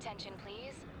 Your attention,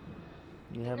 please.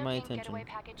 You have my attention.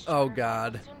 Oh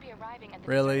god.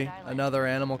 Really? Another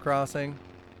Animal Crossing?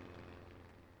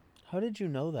 How did you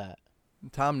know that?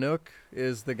 Tom Nook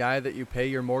is the guy that you pay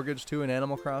your mortgage to in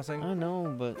Animal Crossing? I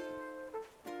know, but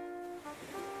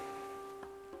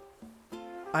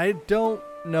I don't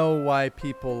know why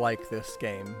people like this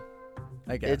game,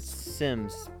 I guess. it's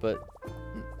Sims, but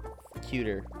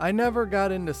cuter. I never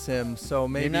got into Sims, so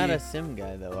maybe... You're not a sim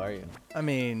guy, though, are you? I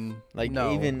mean, Like,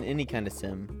 no. even any kind of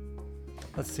sim.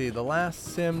 Let's see, the last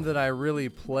Sim that I really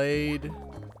played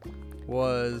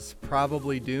was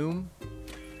probably Doom.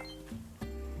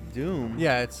 Doom?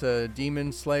 Yeah, it's a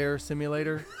Demon Slayer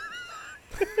simulator.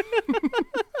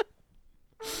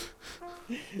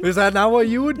 Is that not what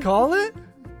you would call it?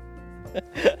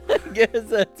 I guess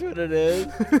that's what it is.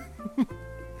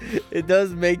 It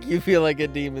does make you feel like a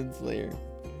demon slayer.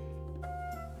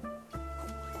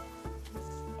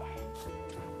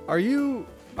 Are you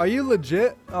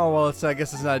legit? Oh, well, I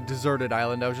guess it's not a deserted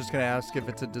island. I was just going to ask if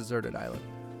it's a deserted island.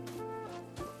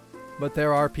 But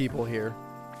there are people here.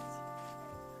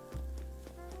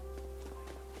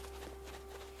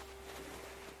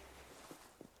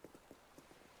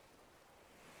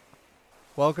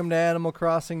 Welcome to Animal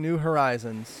Crossing New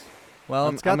Horizons. Well,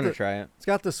 I'm gonna try it. It's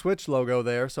got the Switch logo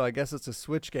there, so I guess it's a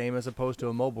Switch game as opposed to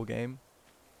a mobile game.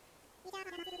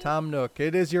 Tom Nook,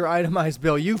 it is your itemized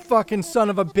bill. You fucking son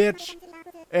of a bitch.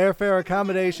 Airfare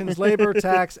accommodations, labor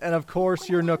tax, and of course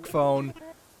your Nook phone.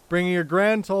 bringing your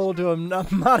grand total to a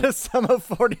modest sum of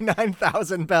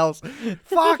 49,000 bells.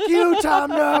 Fuck you, Tom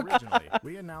Nook! Originally,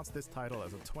 we announced this title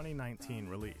as a 2019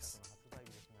 release.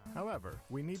 However,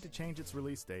 we need to change its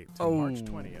release date to March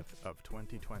 20th of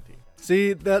 2020.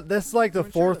 See, this is like the To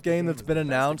ensure fourth that the game game that's is been the best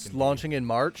it announced can be, launching in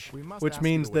March, we must which ask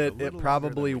means you to wait that a it little longer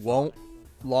probably than we won't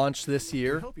launch this We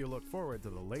year. hope you look forward to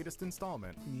the latest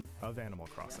installment of Animal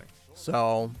Crossing.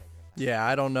 So, yeah,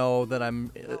 I don't know that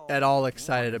I'm at all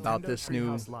excited about Nintendo this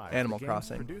new Treehouse Live, Animal the game's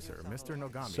Crossing. Producer, Mr.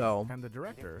 Nogami, So, and the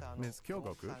director, Ms.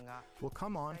 Kyogoku, will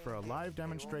come on for a live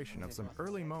demonstration of some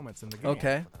early moments in the game.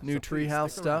 okay, new so please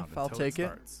Treehouse stick around stuff. I'll until take it.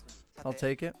 starts. I'll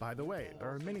take it. By the way, there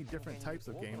are many different types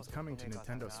of games coming to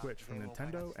Nintendo Switch from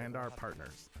Nintendo and our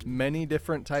partners. Many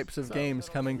different types of So, games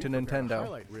coming to we prepared a Nintendo.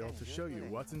 highlight reel to show you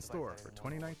what's in store for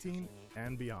 2019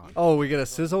 and beyond. Oh, we get a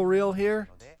sizzle reel here?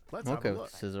 Let's have Okay, a look.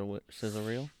 sizzle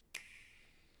reel.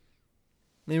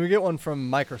 I mean, we get one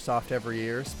from Microsoft every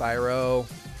year. Spyro.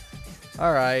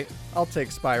 All right, I'll take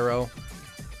Spyro.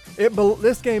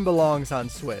 This game belongs on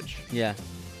Switch. Yeah.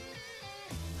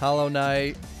 Hollow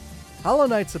Knight. Hollow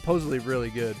Knight's supposedly really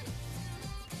good.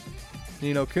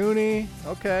 Ni no Kuni.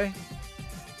 Okay.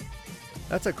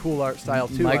 That's a cool art style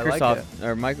too. I like Microsoft it.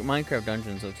 or Minecraft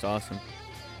Dungeons looks awesome.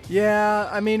 Yeah,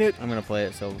 I mean it. I'm gonna play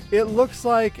it. So It looks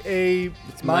like a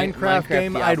Minecraft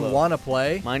game I'd Diablo. want to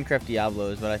play. Minecraft Diablo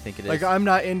is what I think it is. Like I'm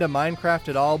not into Minecraft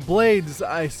at all. Blades,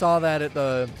 I saw that at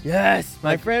the. Yes,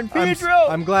 my friend I'm Pedro.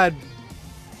 I'm glad.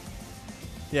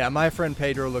 Yeah, my friend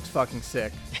Pedro looks fucking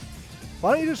sick.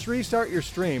 Why don't you just restart your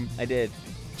stream? I did.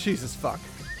 Jesus fuck.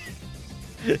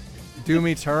 Doom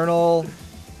Eternal.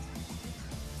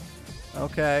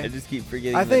 Okay. I just keep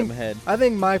forgetting I that think I'm ahead. I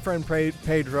think my friend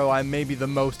Pedro I'm maybe the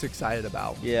most excited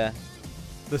about. Yeah.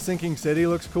 The Sinking City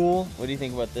looks cool. What do you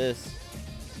think about this?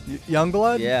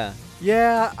 Youngblood? Yeah.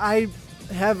 Yeah, I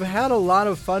have had a lot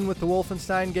of fun with the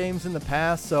Wolfenstein games in the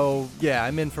past, so yeah,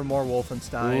 I'm in for more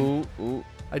Wolfenstein. Ooh.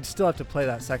 I'd still have to play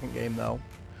that second game though.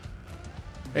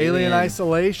 Alien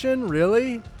Isolation?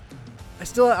 Really? I've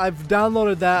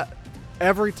downloaded that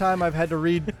every time I've had to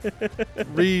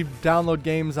re-download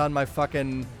games on my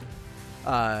fucking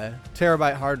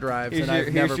terabyte hard drives, Here's and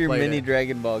I've never here's your played mini it.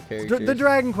 Dragon Ball characters. The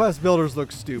Dragon Quest builders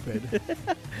look stupid.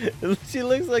 She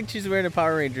looks like she's wearing a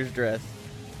Power Rangers dress.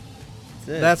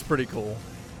 That's pretty cool.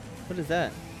 What is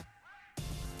that?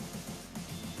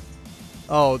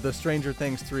 Oh, the Stranger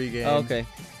Things 3 game. Oh, okay.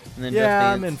 And then yeah, Just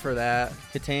Dance. I'm in for that.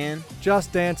 Catan?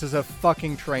 Just Dance is a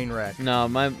fucking train wreck. No,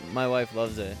 my wife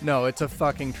loves it. No, it's a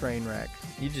fucking train wreck.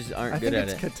 You just aren't I good think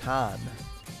at it's it. Catan.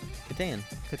 Catan.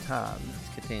 Catan.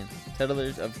 It's Catan.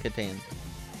 Settlers of Catan.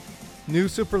 New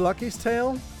Super Lucky's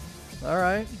Tale?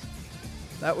 Alright.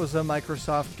 That was a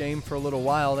Microsoft game for a little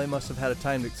while. They must have had a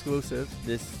timed exclusive.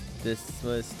 This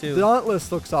was too.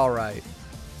 Dauntless looks alright.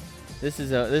 This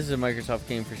is a Microsoft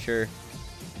game for sure.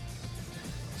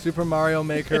 Super Mario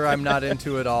Maker, I'm not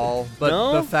into at all. But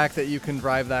No? the fact that you can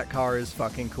drive that car is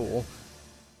fucking cool.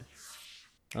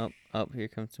 Oh, here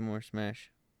comes some more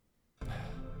Smash.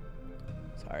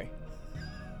 Sorry.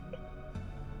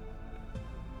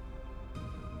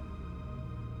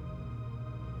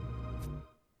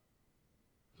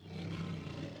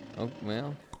 Oh,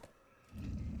 well.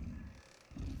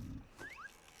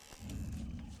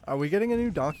 Are we getting a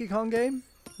new Donkey Kong game?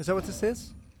 Is that what this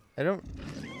is? I don't...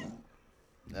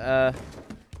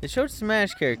 It showed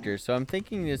Smash characters, so I'm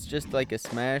thinking it's just like a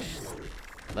Smash,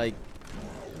 like...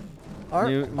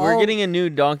 We're getting a new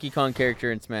Donkey Kong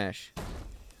character in Smash.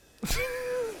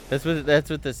 That's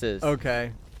what this is.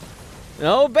 Okay.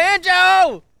 No,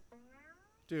 Banjo!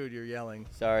 Dude, you're yelling.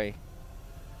 Sorry.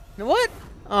 What?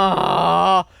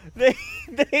 Aww.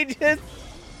 They just...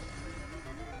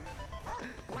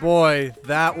 Boy,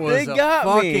 that was They a got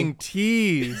fucking me.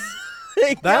 tease.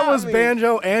 They That got was me.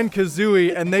 Banjo and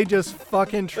Kazooie, and they just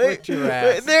fucking tricked your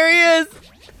ass. There he is!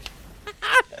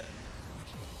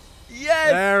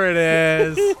 Yes! There it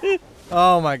is.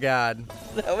 Oh my god.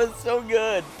 That was so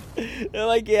good. They're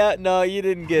like, yeah, no, you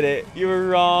didn't get it. You were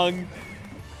wrong.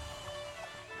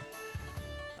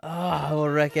 Ah, I will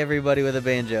wreck everybody with a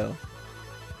banjo.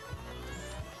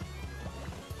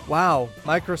 Wow,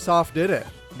 Microsoft did it.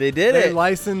 They did They it.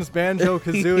 licensed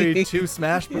Banjo-Kazooie to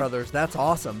Smash Brothers. That's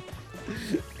awesome.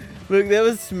 Look, that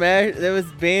was Smash. That was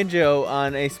Banjo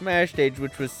on a Smash stage,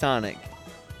 which was Sonic.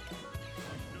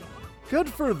 Good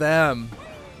for them.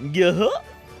 Yeah.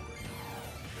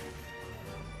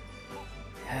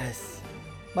 Yes.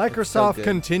 Microsoft good.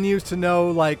 continues to know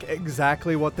like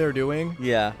exactly what they're doing.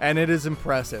 Yeah. And it is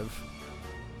impressive.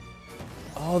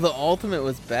 Oh, the ultimate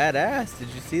was badass. Did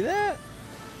you see that?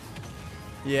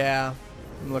 Yeah.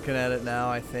 I'm looking at it now,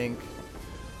 I think.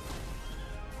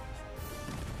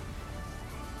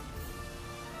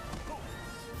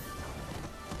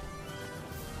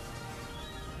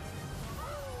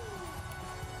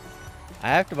 I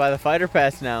have to buy the fighter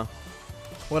pass now.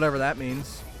 Whatever that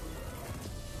means.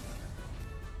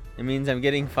 It means I'm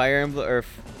getting Fire Emblem or.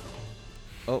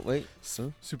 Oh wait.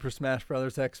 Super Smash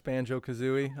Brothers X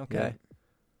Banjo-Kazooie. Okay.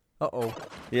 Yeah. Uh-oh.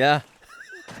 Yeah.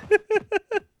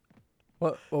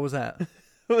 What was that?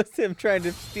 It was him trying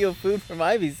to steal food from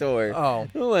Ivysaur. Oh.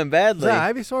 It went badly. Is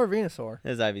that Ivysaur or Venusaur? It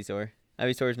was Ivysaur.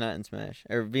 Ivysaur's not in Smash.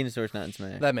 Or Venusaur's not in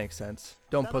Smash. That makes sense.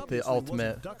 Don't put the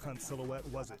ultimate. Duck Hunt silhouette,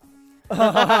 was it?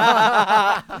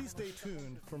 Please stay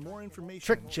tuned for more information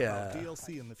Tricked about ya.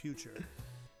 DLC in the future.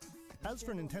 As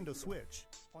for Nintendo Switch,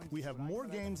 we have more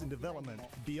games in development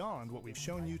beyond what we've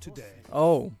shown you today.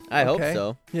 Oh, I hope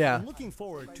so. Yeah. I'm looking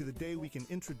forward to the day we can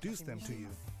introduce them to you.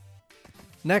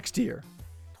 Next year.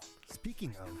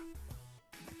 Speaking of,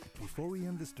 before we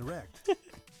end this direct,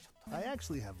 I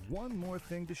actually have one more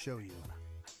thing to show you.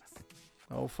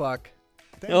 Oh, fuck.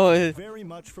 Thank you very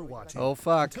much for watching. Oh,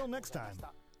 fuck. Until next time.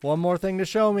 One more thing to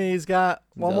show me. He's got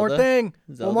one more Zelda? thing.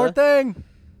 Zelda? One more thing.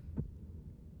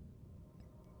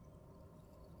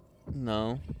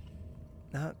 No.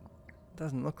 That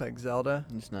doesn't look like Zelda.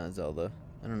 It's not Zelda.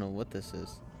 I don't know what this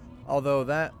is. Although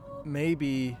that may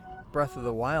be Breath of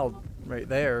the Wild right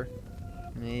there.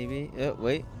 Maybe.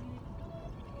 Wait.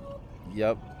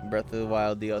 Yep. Breath of the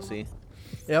Wild DLC.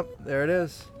 Yep, there it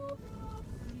is.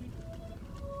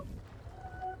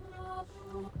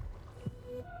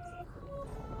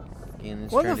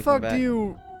 When the fuck do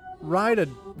you ride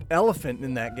an elephant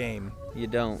in that game? You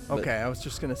don't. Okay, I was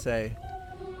just gonna say.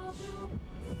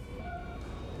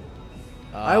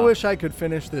 I wish I could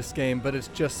finish this game, but it's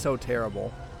just so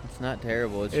terrible. It's not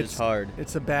terrible. It's just hard.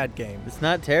 It's a bad game. It's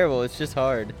not terrible. It's just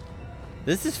hard.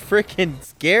 This is freaking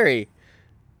scary.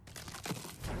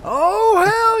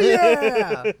 Oh, hell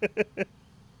yeah!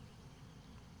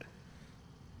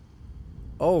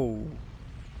 Oh.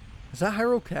 Is that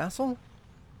Hyrule Castle?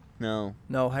 No.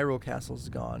 No, Hyrule Castle's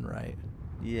gone, right?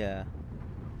 Yeah.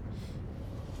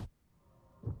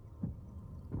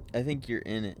 I think you're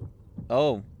in it.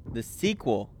 Oh, the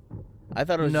sequel. I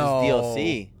thought it was just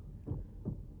DLC.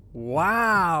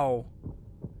 Wow.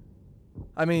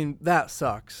 I mean, that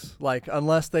sucks. Like,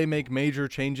 unless they make major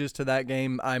changes to that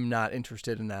game, I'm not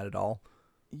interested in that at all.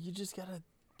 You just gotta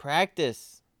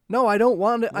practice. No, I don't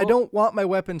want it. I don't want my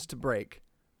weapons to break.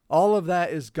 All of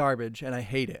that is garbage, and I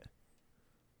hate it.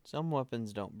 Some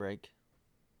weapons don't break.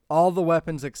 All the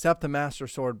weapons except the Master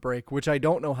Sword break, which I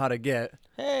don't know how to get.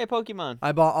 Hey, Pokemon.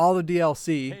 I bought all the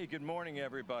DLC. Hey, good morning,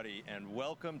 everybody, and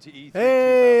welcome to E3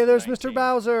 Hey, there's 2019. Mr.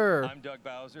 Bowser. I'm Doug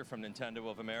Bowser from Nintendo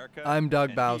of America. I'm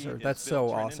Doug and Bowser. he That's is Bill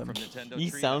so Trennan awesome. from Nintendo He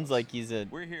Treehouse. sounds like he's a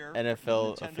We're here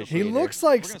NFL from Nintendo officiator. He looks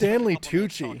like We're gonna spend a Stanley couple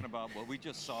minutes Tucci, talking about what we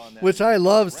just saw in that which I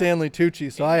love Stanley direct.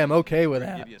 Tucci, so I am okay with We're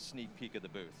gonna that. give you a sneak peek of the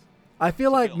booth. I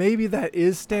feel like maybe that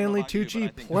is Stanley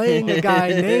Tucci playing a guy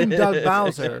named Doug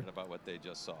Bowser. About what they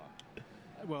just saw.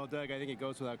 Well, Doug, I think it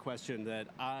goes without question that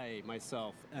I,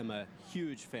 myself, am a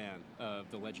huge fan of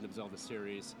the Legend of Zelda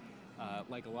series.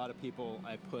 Like a lot of people,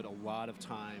 I put a lot of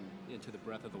time into the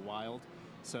Breath of the Wild.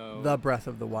 So The Breath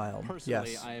of the Wild,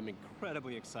 personally, yes. I am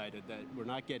incredibly excited that we're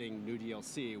not getting new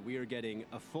DLC. We are getting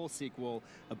a full sequel,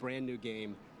 a brand new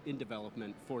game in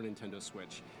development for Nintendo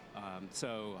Switch.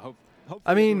 So hopefully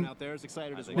I mean, everyone out there is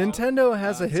excited as well. Nintendo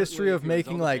has a history certainly of if you're a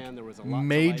making Zelda like fan, there was a lot to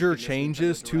major like in this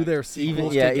changes Nintendo to their Direct.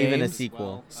 sequels yeah, to even a games.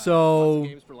 sequel. So Lots of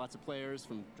games for lots of players,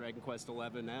 from Dragon Quest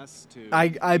XI-S to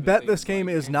I bet this game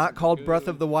is not called Breath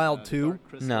of the Wild 2.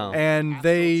 No. And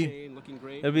they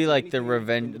It'll be like the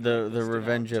Revenge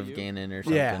of Ganon or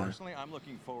something. Yeah. Personally, I'm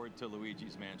looking forward to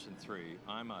Luigi's Mansion 3.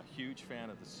 I'm a huge fan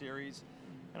of the series,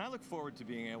 and I look forward to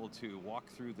being able to walk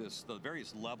through the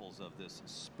various levels of this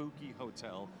spooky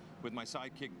hotel with my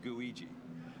sidekick Gooigi.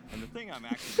 And the thing I'm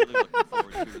actually really looking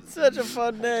forward to is Such a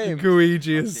fun name.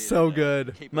 Gooigi is so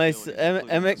good.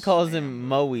 Emmett calls him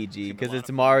Moigi because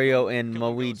it's Mario and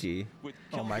Moigi.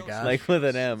 Oh my gosh. Like with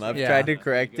an M. I've Yeah. tried to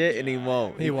correct it and he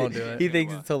won't. He won't do it. He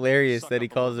thinks it's hilarious that he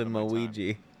calls him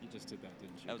Moigi. You just did that,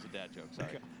 didn't you? That was a dad joke,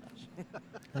 sorry.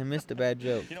 I missed a bad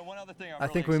joke. You know, one other thing I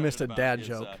think we missed a dad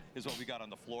joke. Is what we got on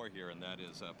the floor here, and that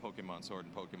is Pokemon Sword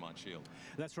and Pokemon Shield.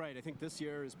 That's right. I think this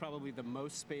year is probably the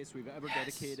most space we've ever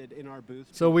dedicated in our booth.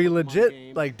 So to a we Pokemon legit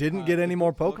game. like didn't get any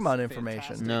more Pokemon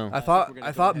information. No. I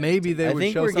thought maybe they I would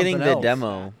think show we're getting something the else.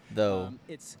 demo though.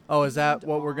 Oh, is that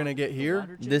what we're gonna get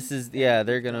here? This is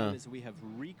they're gonna.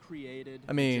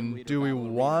 I mean, do we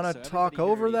want to talk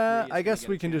over that? I guess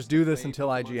we can just do this until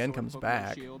IGN comes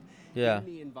back. Yeah.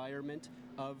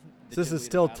 of the This Gym is Leader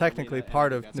still Battle technically Arena,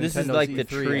 part and of This is Nintendo's like the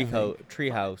E3, I think.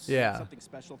 treehouse. Yeah. something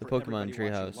special The for Pokemon everybody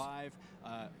watching treehouse. live.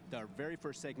 Our very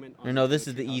first segment Or on no, Nintendo this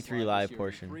is the Treehouse E3 Live live this year,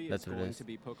 portion. E3, That's is what it going is. to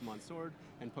be Pokemon Sword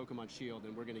and Pokemon Shield,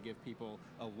 and we're going to give people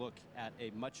a look at a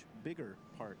much bigger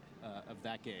part of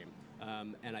that game.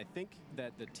 And I think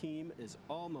that the team is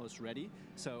almost ready,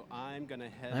 so I'm going to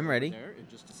head I'm over ready. there in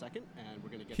just a second, and we're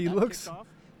going to get He that looks kicked off.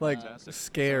 like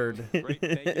scared. Like,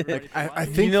 Like, I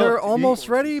think they're almost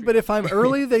ready, but if I'm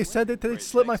early, they said that they'd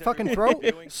slit my fucking throat.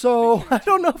 So I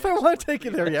don't know if I want to take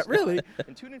you there yet, really.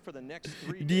 And tune in for the next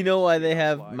 3 Do you know why they have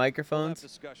Live. We'll have microphones?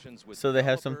 discussions with So they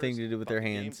have something developers to do with about their the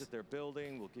games hands. that they're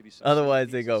building. We'll give you some Otherwise,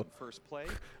 sneak they peeks go. of some first play.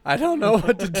 I don't know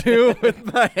what to do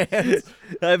with my hands.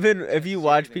 If you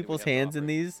watch people's hands in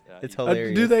these, it's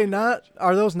hilarious. Do they not?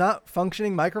 Are those not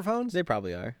functioning microphones? They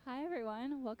probably are. Hi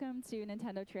everyone, welcome to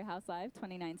Nintendo Treehouse Live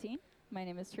 2019. My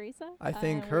name is Teresa. I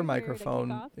think and her we're here to kick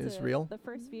microphone off is to real. The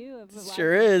first view of the live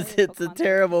Sure gameplay is. of It's a Pokemon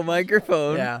terrible Sword and Shield.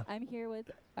 microphone. Yeah. I'm here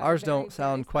with Ours very, don't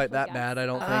sound very quite special that bad, I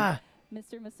don't guest, think.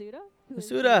 Mr. Masuda, who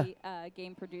is Masuda. the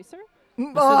game producer.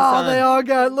 Oh, they all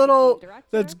got little.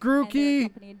 That's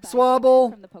Grookey,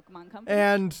 Swabble, from the Pokemon Company.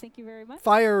 and Thank you very much.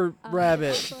 Fire we Rabbit.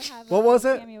 also have, What was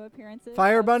it? cameo appearances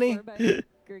Fire of Bunny? Scorbunny,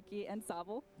 Grookey, and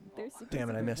Sobble. They're super, Damn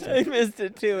it, I super missed cute. it. I missed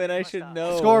it too, and I should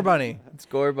know. Score Bunny.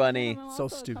 Score Bunny. I'm So also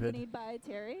stupid. accompanied by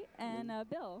Terry and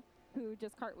Bill, who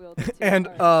just cartwheeled. into And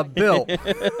our Bill.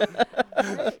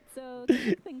 Alright, so to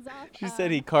kick things off, She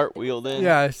said he cartwheeled in.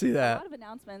 Yeah, I see a that. lot of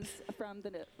announcements from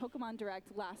the Pokemon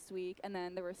Direct last week, and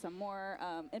then there was some more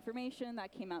information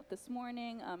that came out this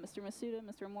morning. Mr. Masuda,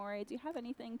 Mr. Mori, do you have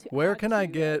anything to Where add can to, I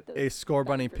get those- a Score that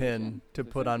Bunny information? pin to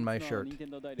put on my shirt?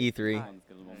 E3.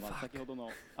 先ほどの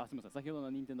先ほどの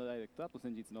任天堂ダイレクトと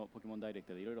先日のポケモンダイレク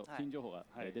トでいろいろ新情報が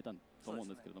出たと思うん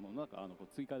ですけれども、なんかこう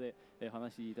追加で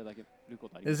話していただけるこ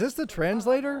とあります Is this the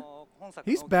translator?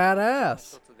 He's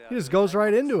badass. He just goes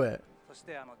right into it. そし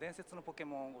て伝説のポケ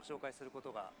モンをご紹介するこ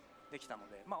とができたの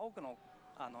で、多くの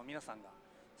皆さんが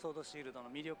ソードシールドの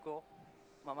魅力を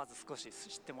まず少し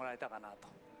知ってもらえたかなと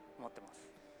思ってます。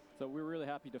 So we're really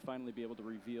happy to finally be able to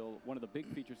reveal one of the big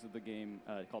features of the game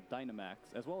called Dynamax,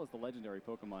 as well as the legendary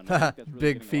Pokemon. I think that's really Big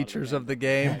getting a lot features of the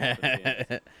game.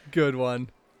 game. Good one.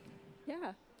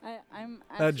 Yeah, I'm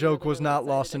That joke was not excited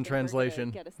lost in that we're gonna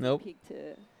translation. Get a sneak Nope. peek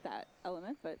to that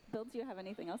element, but Bill, do you have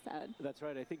anything else to add? That's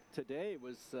right. I think today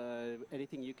was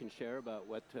anything you can share about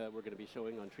what we're going to be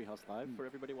showing on Treehouse Live for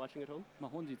everybody watching at home.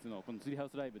 本日のこのツリーハウ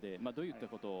スライブでどういった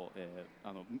ことを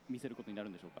見せることになる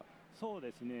んでしょうか。そう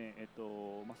ですね、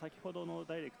先ほどの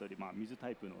ダイレクトで、水タ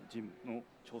イプのジムの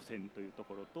挑戦というと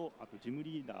ころと、あとジム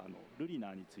リーダーのルリ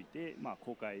ナーについて、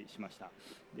公開しました。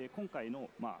で今回の、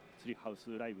ツリーハウ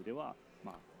スライブでは、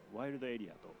ワイルドエリ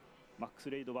アとマックス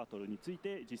レイドバトルについ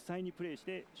て実際にプレイし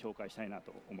て紹介したいな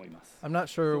と思います。 I'm not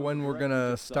sure when we're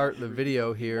gonna start the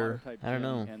video here. I don't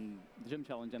know. And the gym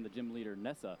challenge and the gym leader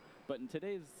Nessa. But in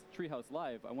today's Treehouse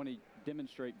Live, I want to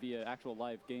demonstrate via actual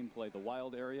live gameplay the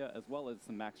wild area as well as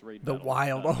some max raid. The battles.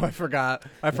 wild. Oh, I forgot.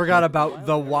 I forgot about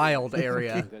the wild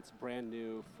area. That's brand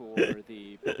new for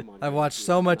the Pokemon. I've watched games.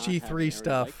 so We do much not have an E3 area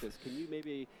stuff. like this. Can you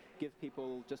maybe give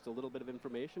people just a little bit of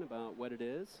information about what it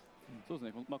is? そう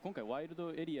ですね。今回ワイル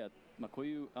ドエリア、こう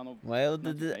いう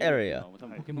Wild the area.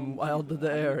 Wild the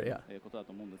area.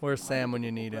 Where's Sam when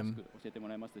you need him?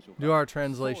 Do our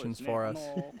translations for us.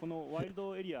 このワイル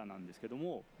ドエリアなんですけど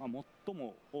も、最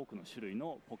も多くの種類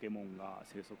のポケモンが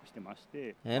生息してまし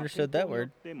て、 I understood that 天候によ word. っ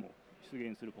ても出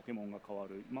現するポケモンが変わ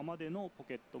る今までのポ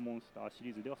ケットモンスターシ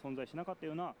リーズでは存在しなかった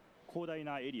ような広大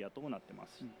なエリアともなってま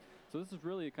す。 So this is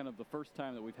really kind of the first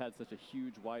time that we've had such a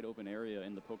huge, wide open area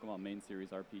in the Pokemon main series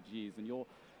RPGs, and you'll,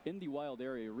 in the wild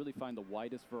area, really find the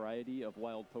widest variety of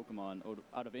wild Pokemon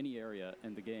out of any area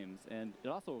in the games, and it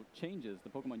also changes the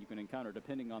Pokemon you can encounter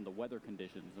depending on the weather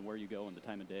conditions and where you go and the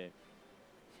time of day.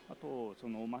 あとそ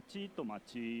の町と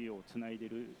町をつないで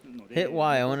るので、 Hit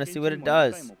Y. I want to see what it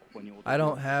does. I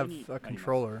don't have a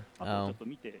controller. Oh.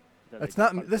 It's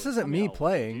not. This isn't me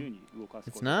playing.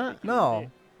 It's not?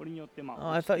 No. Oh,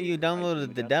 I thought you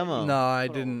downloaded the demo. No, I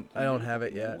didn't. I don't have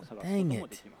it yet. Dang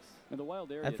it. And the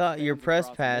wild area I thought your extends press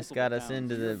across pass multiple got us towns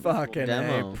into and the multiple Fucking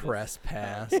demo. A, press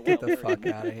pass. The Get the wild fuck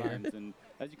area out of here. times, and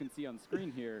as you can see on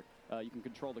screen here, you can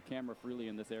control the camera freely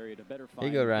in this area to better Here find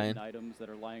you go, hidden Ryan. items that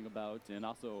are lying about, and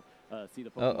also see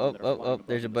the Oh, Pokemon oh, that are oh, flying oh, above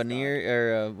there's a in the sky. Bunnier,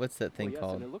 or what's that thing Well, yes,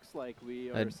 called? and it looks like we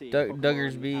are seeing Pokemon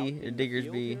Duggersby, out or in the field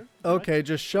Diggersby. here. Okay,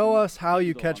 just show us how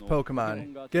you catch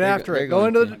Pokemon. Get They're after they're it. Go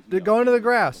going into to. the go into the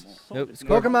grass. Nope.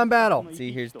 Pokemon battle.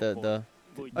 See, here's the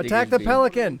Attack the Diggersby.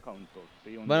 pelican.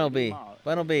 Bunnelby.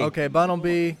 Bunnelby. Okay,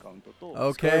 Bunnelby.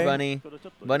 Okay. Score bunny.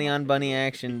 Bunny on bunny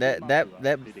action. That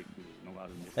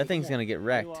thing's gonna get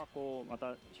wrecked.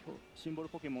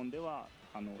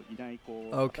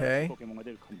 Okay.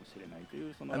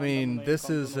 I mean, this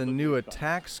is a new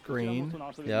attack screen.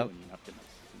 Yep.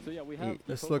 So yeah, we have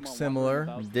This looks similar.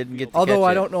 Didn't get to Although catch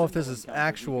I it. don't know if this is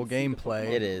actual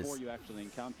gameplay. It is. Before you actually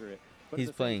encounter it. But He's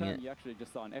at the same playing time, it. You actually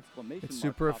just saw an exclamation It's mark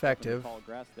super pop up in the effective. tall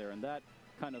grass there, and that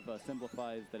kind of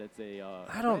simplifies that it's a I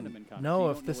random don't encounter. know So you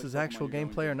if don't this which is Pokemon actual you're going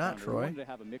to gameplay or not, encounter. We Troy. wanted to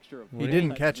have a mixture of He both didn't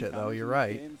types catch of it, though. encounters You're in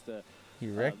right. games to, He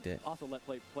wrecked it. Also let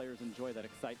players enjoy that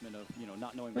excitement of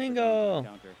not knowing what they're Bingo. going to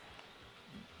encounter.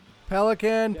 Pelican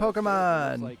Yeah, it's great. It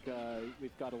Pokemon. looks like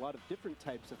we've got a lot of different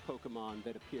types of Pokemon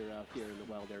that appear out here in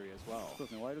the wild area as well.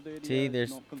 See,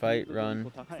 there's fight,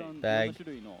 run, bag.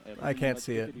 I can't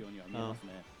see it. Oh.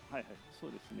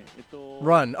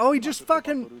 Run. Oh, he just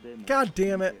fucking... God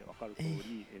damn it.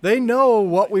 They know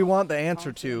what we want the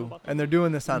answer to, and they're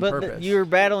doing this on But purpose. you're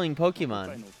battling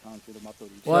Pokemon.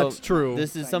 Well, So that's true.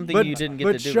 This is something but, you didn't get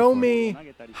but to do show before. me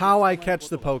how I catch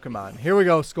the Pokemon. Here we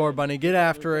go, Score Bunny. Get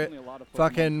after it.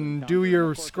 Fucking do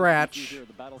your scratch.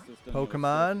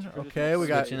 Pokemon. Okay, we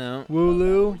got Switching out.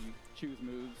 Wooloo. Choose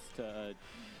moves to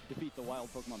defeat the wild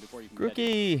Pokemon before you can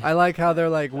Rookie. I like how they're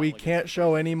like, we can't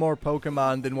show any more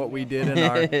Pokemon than what we did in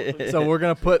our... So we're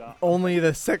going to put only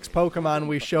the 6 Pokemon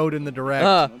we showed in the direct.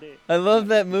 Ah, I love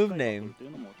that move name.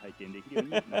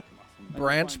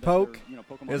 Branch Poke?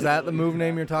 Is that the move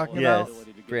name you're talking Yes,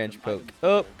 about? branch poke.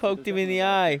 Oh, poked him in the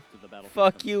eye.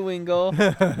 Fuck you, Wingle.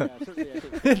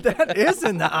 That is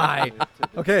in the eye.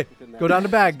 Okay, go down to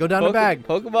bag. Go down to bag.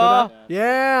 Pokeball.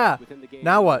 Yeah.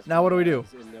 Now what? Now what do we do?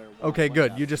 Okay,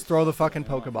 good. You just throw the fucking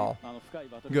Pokeball.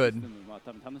 Good.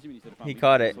 He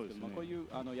caught it.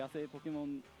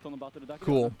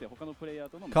 Cool.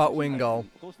 Caught Wingull.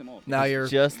 Now you're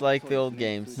Just like the old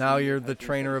games. Now you're the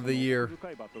trainer of the year.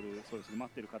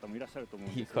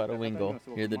 You caught a Wingle.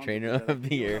 You're the trainer of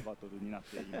the year.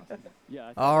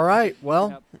 All right.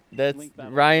 Well, That's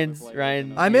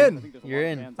Ryan. I'm in. You're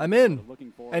in. I'm in.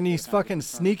 And he's fucking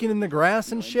sneaking in the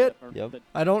grass and shit. Yep.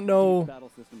 I don't know.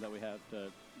 battle system that we have to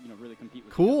really compete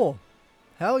with. Cool.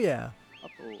 Hell yeah. あ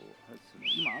と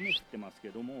今雨降ってますけ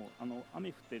ども、雨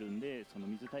降ってるんでその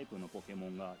水タイプのポケモ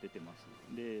ンが出てます。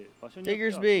で、場所によって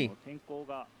はその天候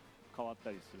が変わっ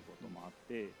たりすることもあっ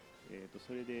て、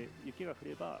それで雪が降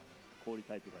れば氷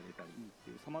タイプが出たりって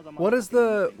いう様々な。What is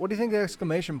the? What do you think the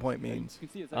exclamation point means?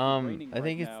 I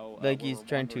think it's like he's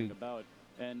trying to,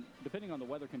 And depending on the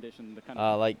weather condition, the kind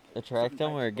of like attract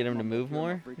them or get them to move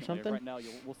more or frequently. something. Right now,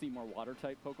 we'll see more water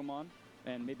type Pokemon,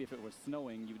 and maybe if it was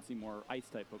snowing, you would see more ice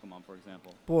type Pokemon, for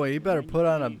example. Boy, you better put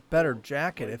on a better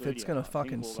jacket if it's gonna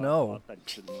fucking snow.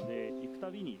 行くた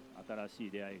びに新し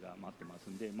い出会いが待ってます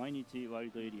んで、毎日ワイ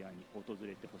ルドエリアに訪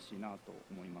れてほしいなと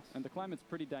思います。 And the climate's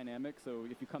pretty dynamic, so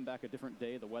if you come back a different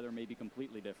day, the weather may be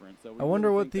completely different. So I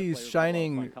wonder what these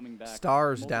shining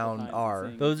stars down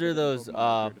are. Those are those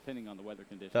depending on the weather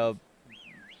conditions. the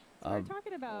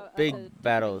talking about big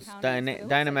battles,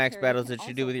 Dynamax battles that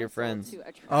you do with your friends.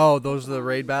 Oh, those are the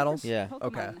raid battles? Yeah.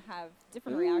 Okay. have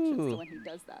different reactions to when he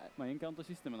does that.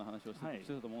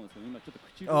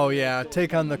 Oh yeah,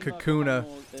 take on the Kakuna.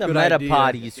 It's a Good Metapod,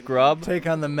 idea. you scrub. Take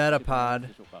on the Metapod.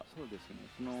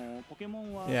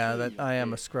 Yeah, that I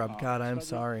am a scrub. God, I'm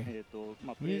sorry.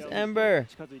 Use Ember.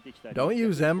 Don't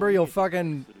use Ember, you'll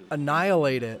fucking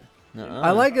annihilate it. Nuh-uh.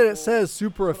 I like that it says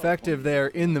super effective there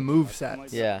in the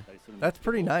movesets. Yeah. That's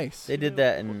pretty nice. They did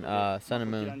that in Sun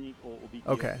and Moon.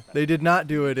 Okay. They did not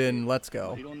do it in Let's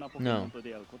Go. No.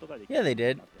 Yeah, they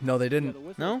did. No, they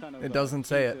didn't. No? It doesn't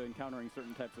say it. Encountering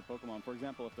certain types of Pokemon. For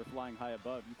example, if they're flying high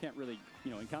above, you can't really,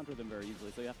 encounter them very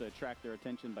easily. So you have to attract their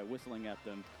attention by whistling at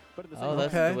them. But at the same Oh,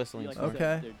 that's Okay. the whistling. like song. you said,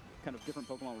 Okay. they're kind of different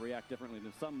Pokemon will react differently.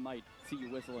 Some might see you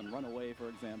whistle and run away, for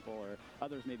example, or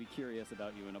others may be curious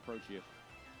about you and approach you.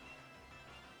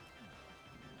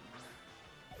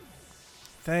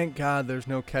 Thank God there's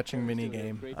no catching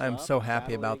minigame. I'm so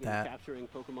happy about that. Capturing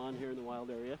Pokemon here in the wild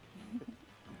area.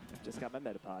 Just got my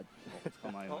Metapod.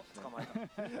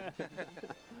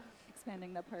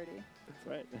 Expanding the party. That's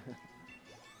right.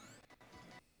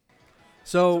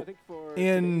 So, I think for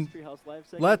in today's Treehouse Live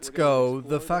segment, Let's we're gonna Go, explore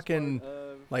the this fucking part of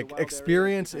the like wild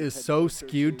experience area. is Head so closer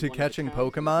skewed to one of the catching towns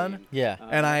of the Pokemon. game. Yeah.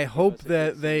 And I hope because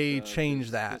that this they is, change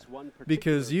this that, one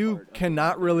because particular you part of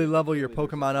cannot the really area. level your Clearly,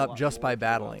 there's Pokemon a up lot just more by to the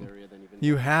wild battling. area than even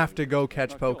You the have wild to area. go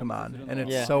catch Pokemon, and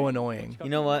it's Yeah. so annoying. You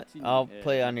know what? I'll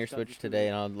play on your Switch today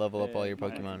and I'll level up all your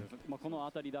Pokemon.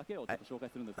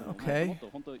 Okay.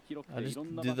 I'll just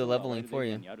do the leveling for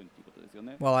you.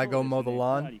 while I go mow the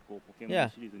lawn? Yeah.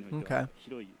 Okay.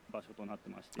 I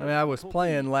mean, I was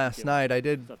playing last night. I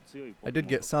did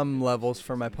get some levels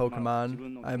for my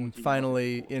Pokemon. I'm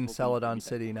finally in Celadon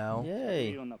City now.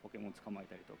 Yay.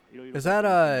 Is that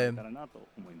a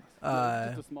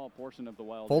just a small portion of the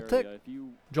wild Voltic? area. If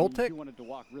you Joltik? wanted to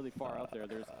walk really far out there,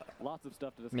 there's lots of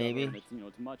stuff to discover. Maybe. And it's,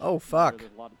 it's much Oh more, fuck!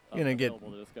 there's a lot You're gonna get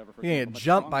available to discover for you're gonna example, get much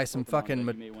jumped by stronger some Pokemon fucking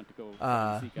that you may want to go seek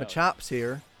out. Machops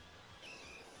here.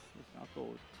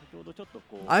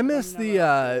 I miss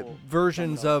the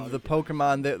versions of the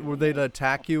Pokemon that where they'd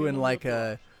attack you in like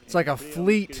a it's like a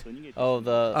fleet. Oh,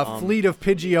 a fleet of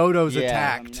Pidgeotos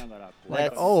attacked.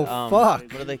 Like oh fuck!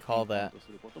 What do they call that?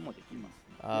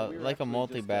 Like a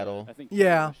multi-battle.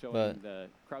 Yeah. But the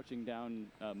crouching down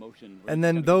motion. And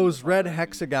then those red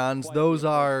hexagons, those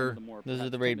are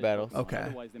the raid battles. Okay.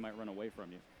 Otherwise, they might run away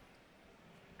from you.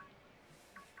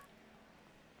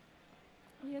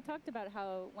 We had talked about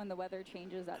how when the weather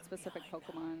changes, that specific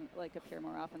Pokemon like appear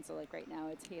more often. So like right now,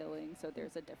 it's hailing, so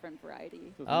there's a different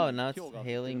variety. Oh, now it's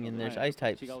hailing and there's ice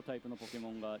types.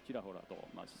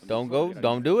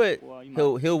 Don't do it.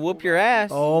 He'll whoop your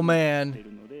ass. Oh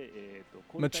man.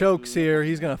 Machoke's here.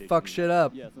 He's gonna fuck shit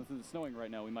up. Yeah, since it's snowing right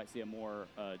now, we might see a more.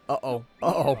 Uh-oh.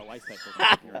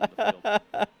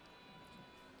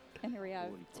 And here we have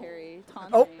Terry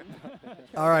taunting. Oh.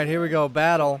 All right, here we go.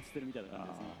 Battle.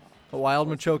 A wild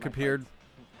Machoke appeared.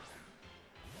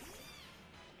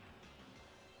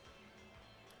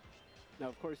 Now,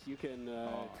 of course, you can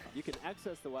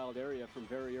access the wild area from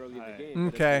very early in the game.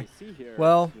 Okay.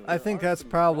 Well, I think that's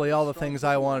probably all the things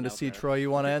I wanted to see. Troy,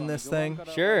 you want to end this thing?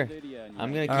 Sure.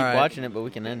 I'm gonna keep watching it, but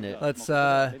we can end it. Let's.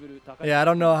 Yeah, I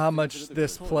don't know how much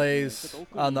this plays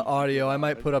on the audio. I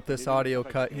might put up this audio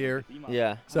cut here.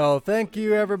 Yeah. So thank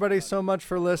you everybody so much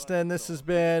for listening. This has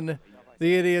been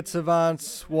the Idiot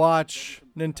Savants Watch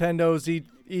Nintendo's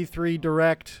E3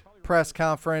 Direct press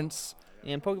conference.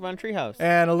 And Pokemon Treehouse.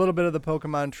 And a little bit of the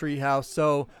Pokemon Treehouse.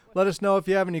 So let us know if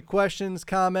you have any questions,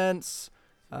 comments.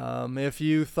 If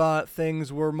you thought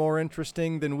things were more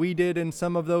interesting than we did in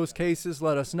some of those cases,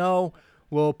 let us know.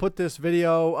 We'll put this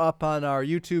video up on our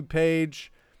YouTube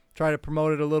page. Try to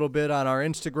promote it a little bit on our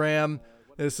Instagram.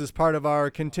 This is part of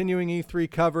our continuing E3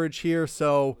 coverage here.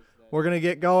 So we're going to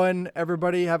get going.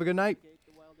 Everybody have a good night.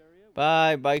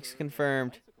 Bye. Bike's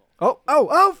confirmed.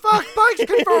 Oh, fuck. Bike's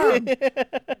confirmed.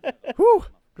 Whew.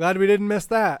 Glad we didn't miss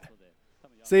that.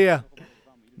 See ya.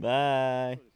 Bye.